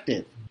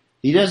effective.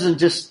 He doesn't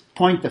just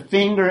point the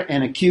finger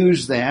and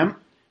accuse them.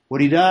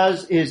 What he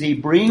does is he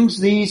brings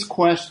these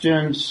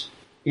questions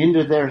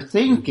into their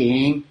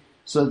thinking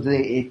so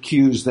they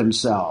accuse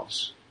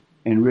themselves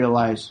and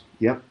realize,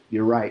 yep,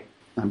 you're right,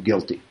 I'm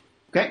guilty.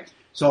 Okay?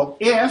 So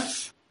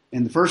if,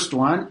 in the first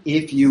one,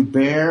 if you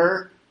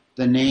bear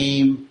the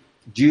name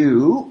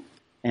Jew,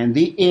 and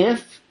the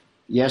if,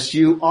 yes,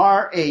 you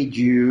are a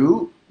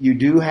Jew, you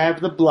do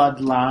have the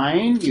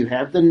bloodline, you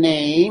have the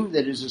name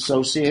that is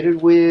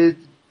associated with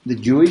the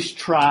Jewish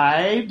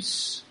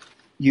tribes,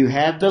 you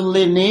have the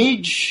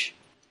lineage,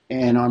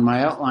 and on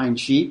my outline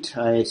sheet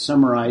I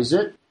summarize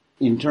it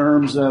in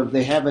terms of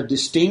they have a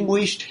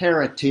distinguished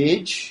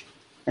heritage,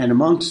 and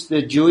amongst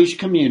the Jewish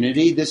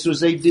community this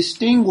was a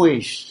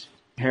distinguished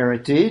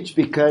heritage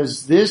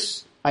because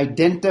this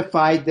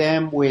identified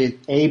them with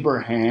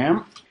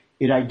Abraham.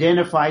 It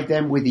identified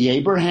them with the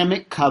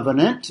Abrahamic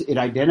covenant. It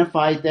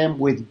identified them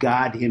with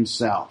God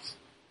himself.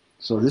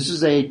 So this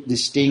is a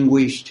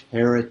distinguished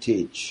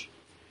heritage.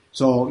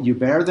 So you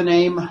bear the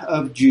name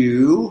of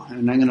Jew,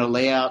 and I'm going to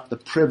lay out the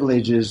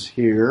privileges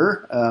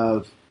here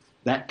of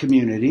that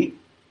community.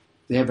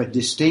 They have a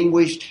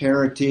distinguished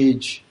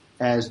heritage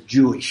as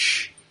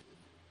Jewish,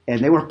 and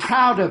they were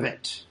proud of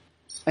it.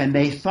 And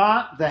they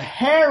thought the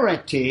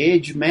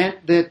heritage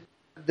meant that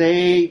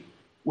they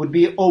would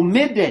be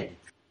omitted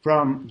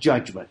from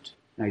judgment.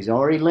 Now he's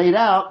already laid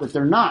out that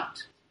they're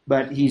not,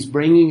 but he's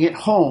bringing it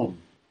home.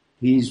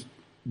 He's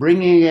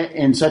bringing it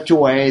in such a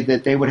way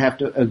that they would have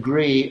to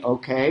agree,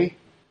 okay,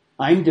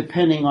 I'm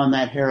depending on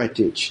that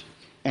heritage.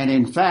 And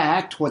in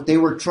fact, what they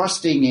were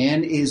trusting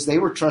in is they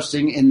were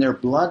trusting in their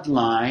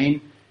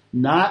bloodline,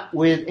 not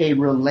with a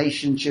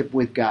relationship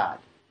with God.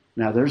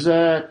 Now there's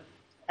a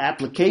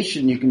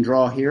application you can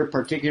draw here,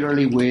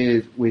 particularly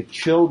with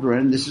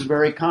children. This is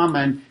very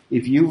common.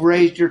 If you've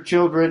raised your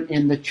children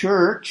in the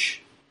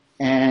church,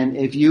 and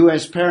if you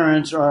as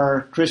parents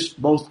are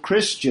both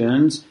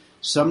Christians,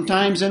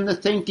 sometimes in the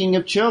thinking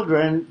of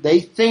children,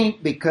 they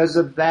think because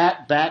of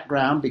that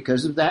background,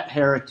 because of that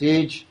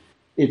heritage,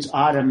 it's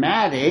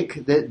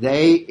automatic that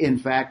they, in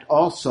fact,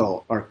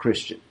 also are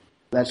Christian.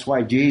 That's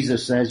why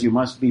Jesus says you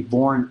must be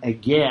born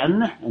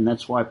again, and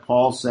that's why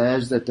Paul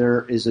says that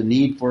there is a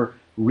need for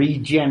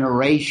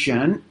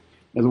regeneration.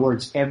 In other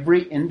words,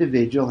 every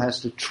individual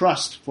has to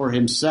trust for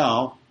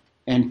himself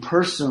and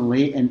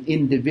personally and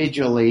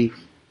individually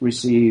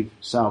receive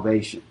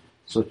salvation.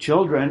 So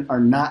children are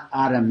not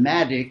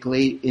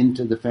automatically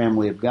into the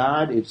family of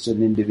God. It's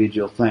an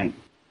individual thing.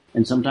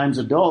 And sometimes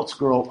adults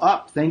grow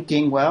up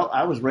thinking, well,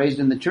 I was raised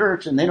in the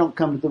church, and they don't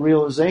come to the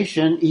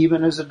realization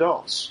even as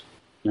adults.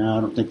 Now,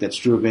 I don't think that's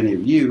true of any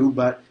of you,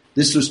 but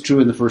this was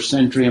true in the first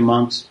century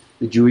amongst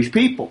the Jewish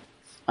people.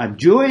 I'm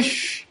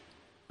Jewish.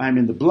 I'm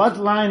in the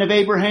bloodline of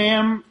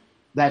Abraham.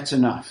 That's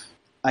enough.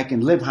 I can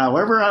live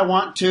however I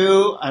want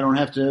to. I don't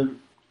have to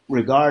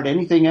regard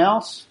anything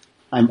else.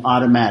 I'm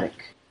automatic.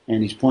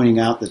 And he's pointing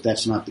out that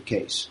that's not the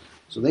case.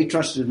 So they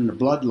trusted in the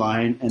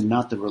bloodline and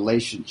not the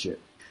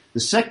relationship. The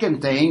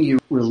second thing, you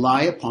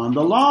rely upon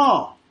the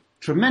law.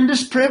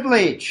 Tremendous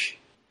privilege.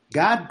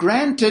 God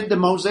granted the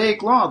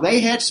Mosaic law.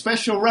 They had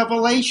special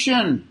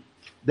revelation.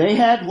 They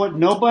had what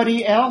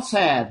nobody else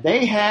had.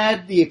 They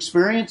had the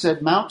experience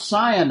at Mount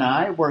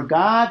Sinai where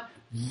God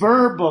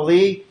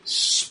verbally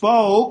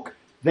spoke.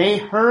 They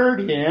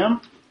heard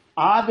him.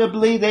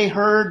 Audibly, they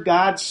heard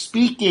God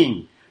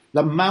speaking.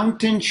 The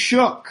mountain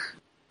shook.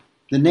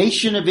 The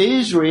nation of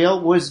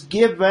Israel was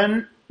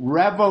given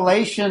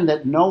revelation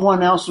that no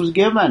one else was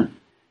given.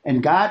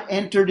 And God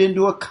entered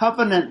into a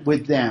covenant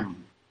with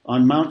them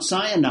on Mount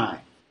Sinai.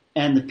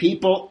 And the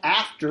people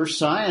after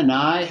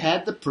Sinai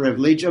had the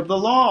privilege of the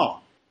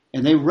law.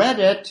 And they read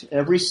it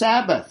every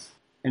Sabbath.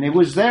 And it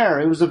was there.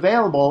 It was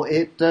available.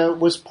 It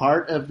was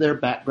part of their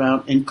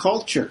background and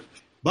culture.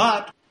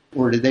 But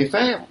where did they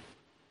fail?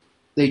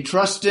 They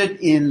trusted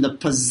in the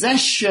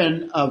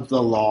possession of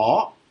the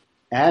law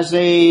as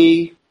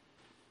a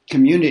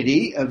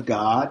community of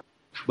God,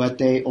 but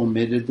they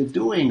omitted the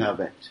doing of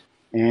it.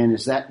 And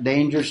is that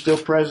danger still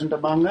present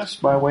among us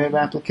by way of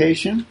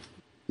application?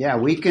 Yeah,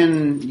 we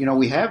can,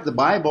 we have the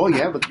Bible. You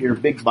have your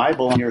big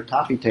Bible on your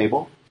coffee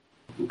table.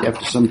 You have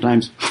to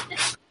sometimes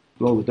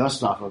blow the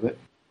dust off of it.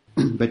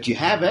 But you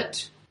have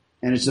it,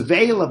 and it's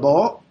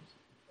available,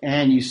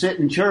 and you sit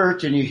in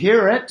church and you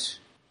hear it,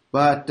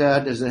 but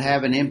does it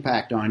have an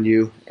impact on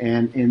you?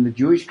 And in the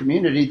Jewish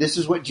community, this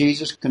is what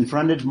Jesus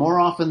confronted more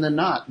often than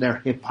not, their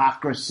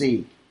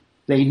hypocrisy.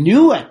 They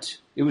knew it.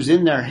 It was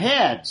in their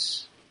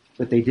heads,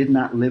 but they did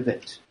not live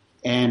it.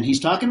 And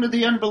he's talking to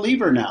the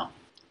unbeliever now.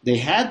 They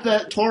had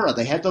the Torah,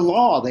 they had the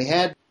law, they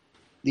had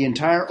the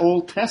entire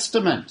Old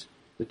Testament,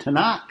 the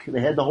Tanakh,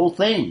 they had the whole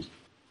thing,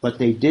 but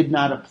they did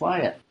not apply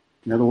it.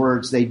 In other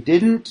words, they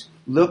didn't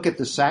look at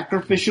the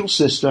sacrificial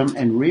system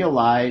and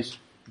realize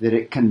that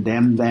it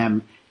condemned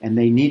them, and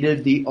they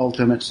needed the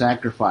ultimate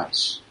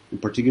sacrifice. In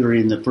particular,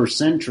 in the first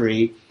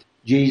century,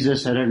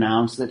 Jesus had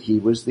announced that he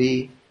was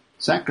the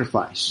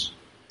sacrifice,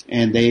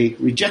 and they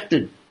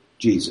rejected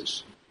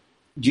Jesus.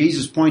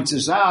 Jesus points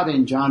this out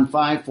in John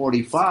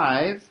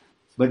 5:45.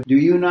 But do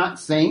you not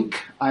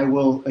think I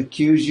will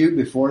accuse you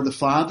before the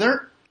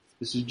Father?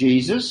 This is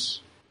Jesus.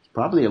 He's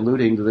probably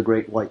alluding to the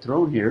great white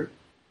throne here.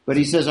 But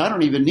he says, I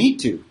don't even need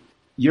to.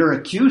 Your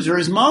accuser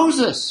is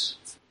Moses.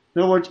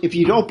 In other words, if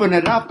you'd open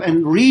it up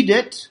and read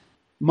it,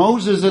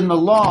 Moses in the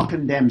law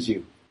condemns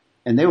you.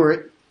 And they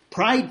were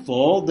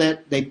prideful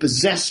that they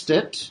possessed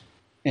it.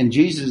 And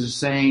Jesus is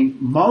saying,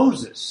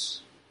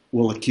 Moses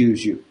will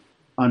accuse you,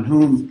 on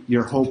whom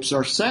your hopes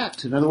are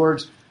set. In other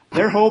words,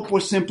 their hope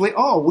was simply,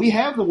 we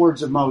have the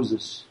words of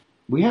Moses.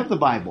 We have the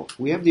Bible.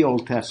 We have the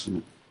Old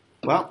Testament.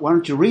 Well, why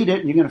don't you read it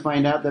and you're going to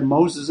find out that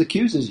Moses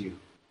accuses you.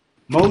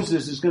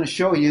 Moses is going to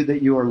show you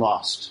that you are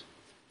lost.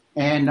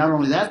 And not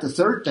only that, the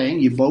third thing,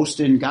 you boast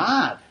in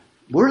God.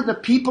 We're the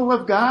people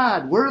of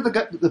God. We're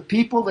the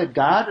people that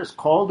God has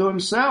called to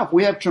himself.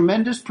 We have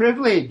tremendous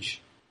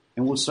privilege.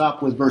 And we'll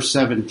stop with verse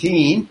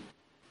 17.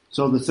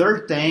 So the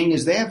third thing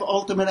is they have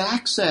ultimate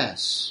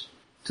access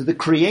to the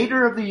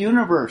creator of the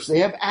universe. They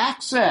have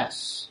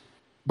access.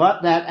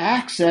 But that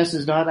access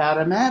is not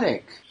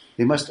automatic.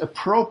 They must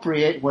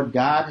appropriate what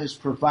God has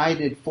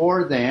provided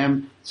for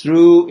them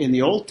through, in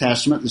the Old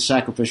Testament, the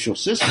sacrificial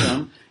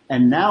system,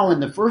 and now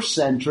in the first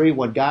century,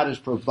 what God has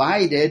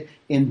provided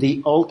in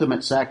the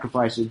ultimate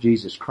sacrifice of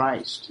Jesus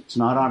Christ. It's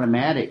not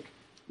automatic.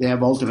 They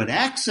have ultimate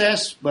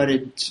access, but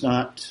it's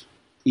not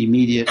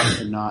immediate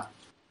and not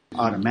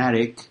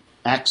automatic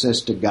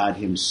access to God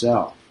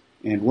himself.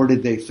 And where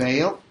did they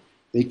fail?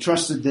 They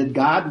trusted that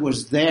God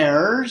was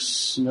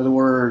theirs. In other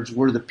words,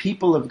 we're the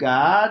people of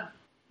God.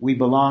 We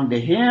belong to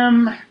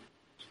him.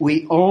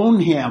 We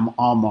own him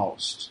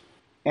almost.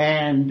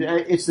 And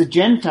it's the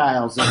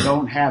Gentiles that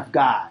don't have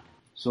God.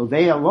 So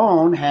they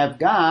alone have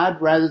God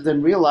rather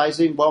than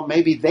realizing, well,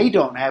 maybe they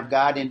don't have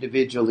God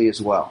individually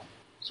as well.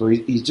 So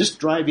he's just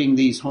driving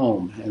these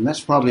home. And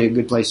that's probably a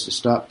good place to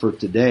stop for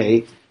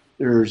today.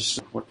 There's,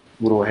 what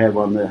do I have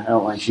on the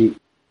outline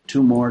sheet?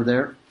 2 more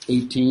there.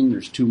 18,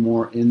 there's 2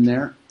 more in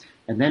there.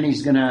 And then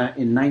he's going to,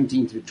 in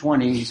 19 through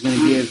 20, he's going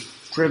to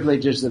give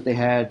privileges that they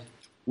had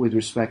with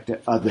respect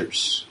to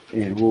others.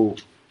 And we'll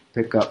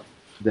pick up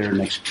there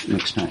next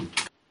time.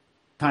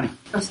 Connie.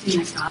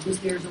 Trusting that God was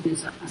there is a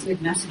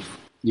big message.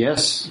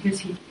 Yes.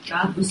 Because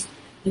God was,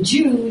 the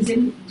Jews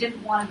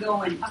didn't want to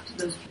go and talk to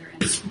those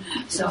parents.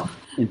 So.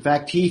 In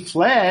fact, he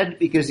fled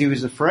because he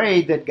was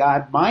afraid that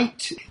God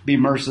might be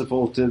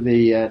merciful to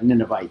the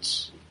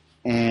Ninevites.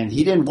 And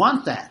he didn't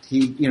want that.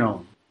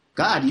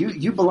 God,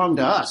 you belong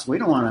to us. We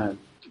don't want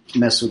to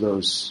mess with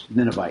those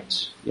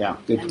Ninevites. Yeah,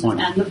 good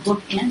point. And the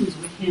book ends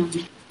with him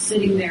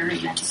sitting there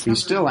in that.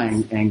 He's still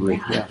angry.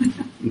 Yeah.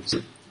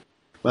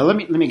 Well, let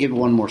me give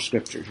one more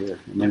scripture here,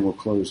 and then we'll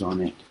close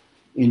on it.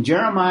 In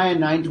Jeremiah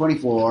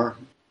 9:24,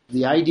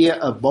 the idea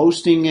of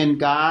boasting in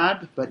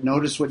God, but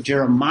notice what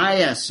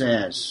Jeremiah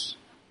says.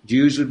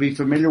 Jews would be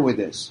familiar with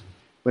this.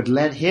 But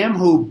let him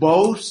who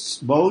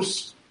boast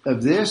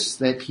of this,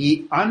 that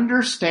he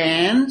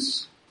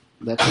understands.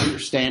 That's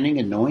understanding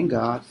and knowing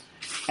God,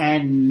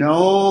 and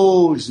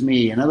knows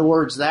me. In other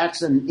words,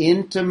 that's an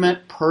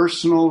intimate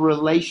personal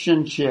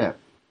relationship.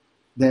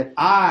 that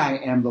I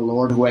am the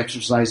Lord who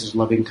exercises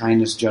loving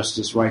kindness,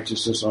 justice,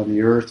 righteousness on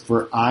the earth,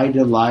 for I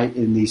delight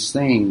in these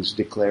things,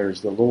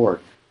 declares the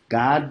Lord.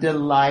 God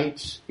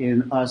delights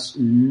in us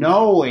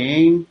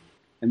knowing,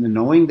 and the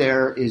knowing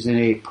there is in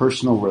a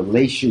personal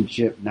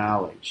relationship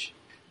knowledge.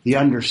 The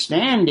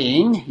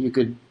understanding you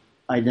could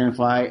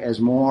identify as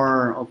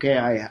more,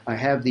 okay, I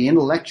have the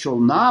intellectual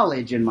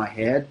knowledge in my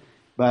head,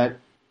 but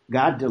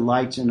God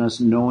delights in us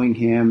knowing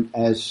Him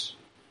as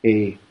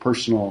a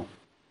personal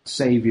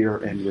Savior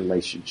and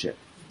relationship.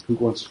 Who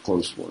wants to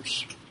close for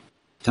us?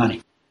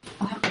 Connie.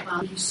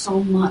 Thank you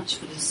so much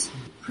for this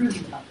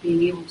privilege of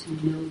being able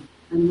to know.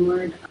 And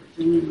Lord,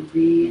 Virginia and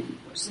Marie and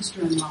our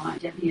sister-in-law,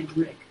 Debbie and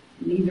Rick,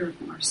 neither of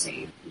them are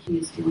saved. He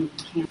is dealing with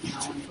camp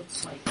now, and it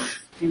looks like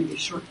it's going to be a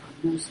short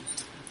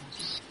prognosis.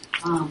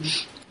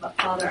 But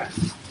Father,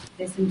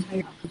 this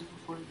entire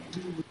before them,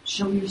 you would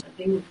show yourself that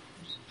they would,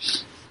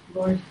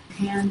 Lord,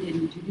 hand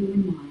and to do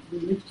in mind. We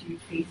lift you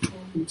faithful,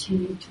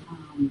 continue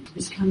to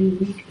this coming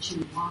week as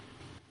you walk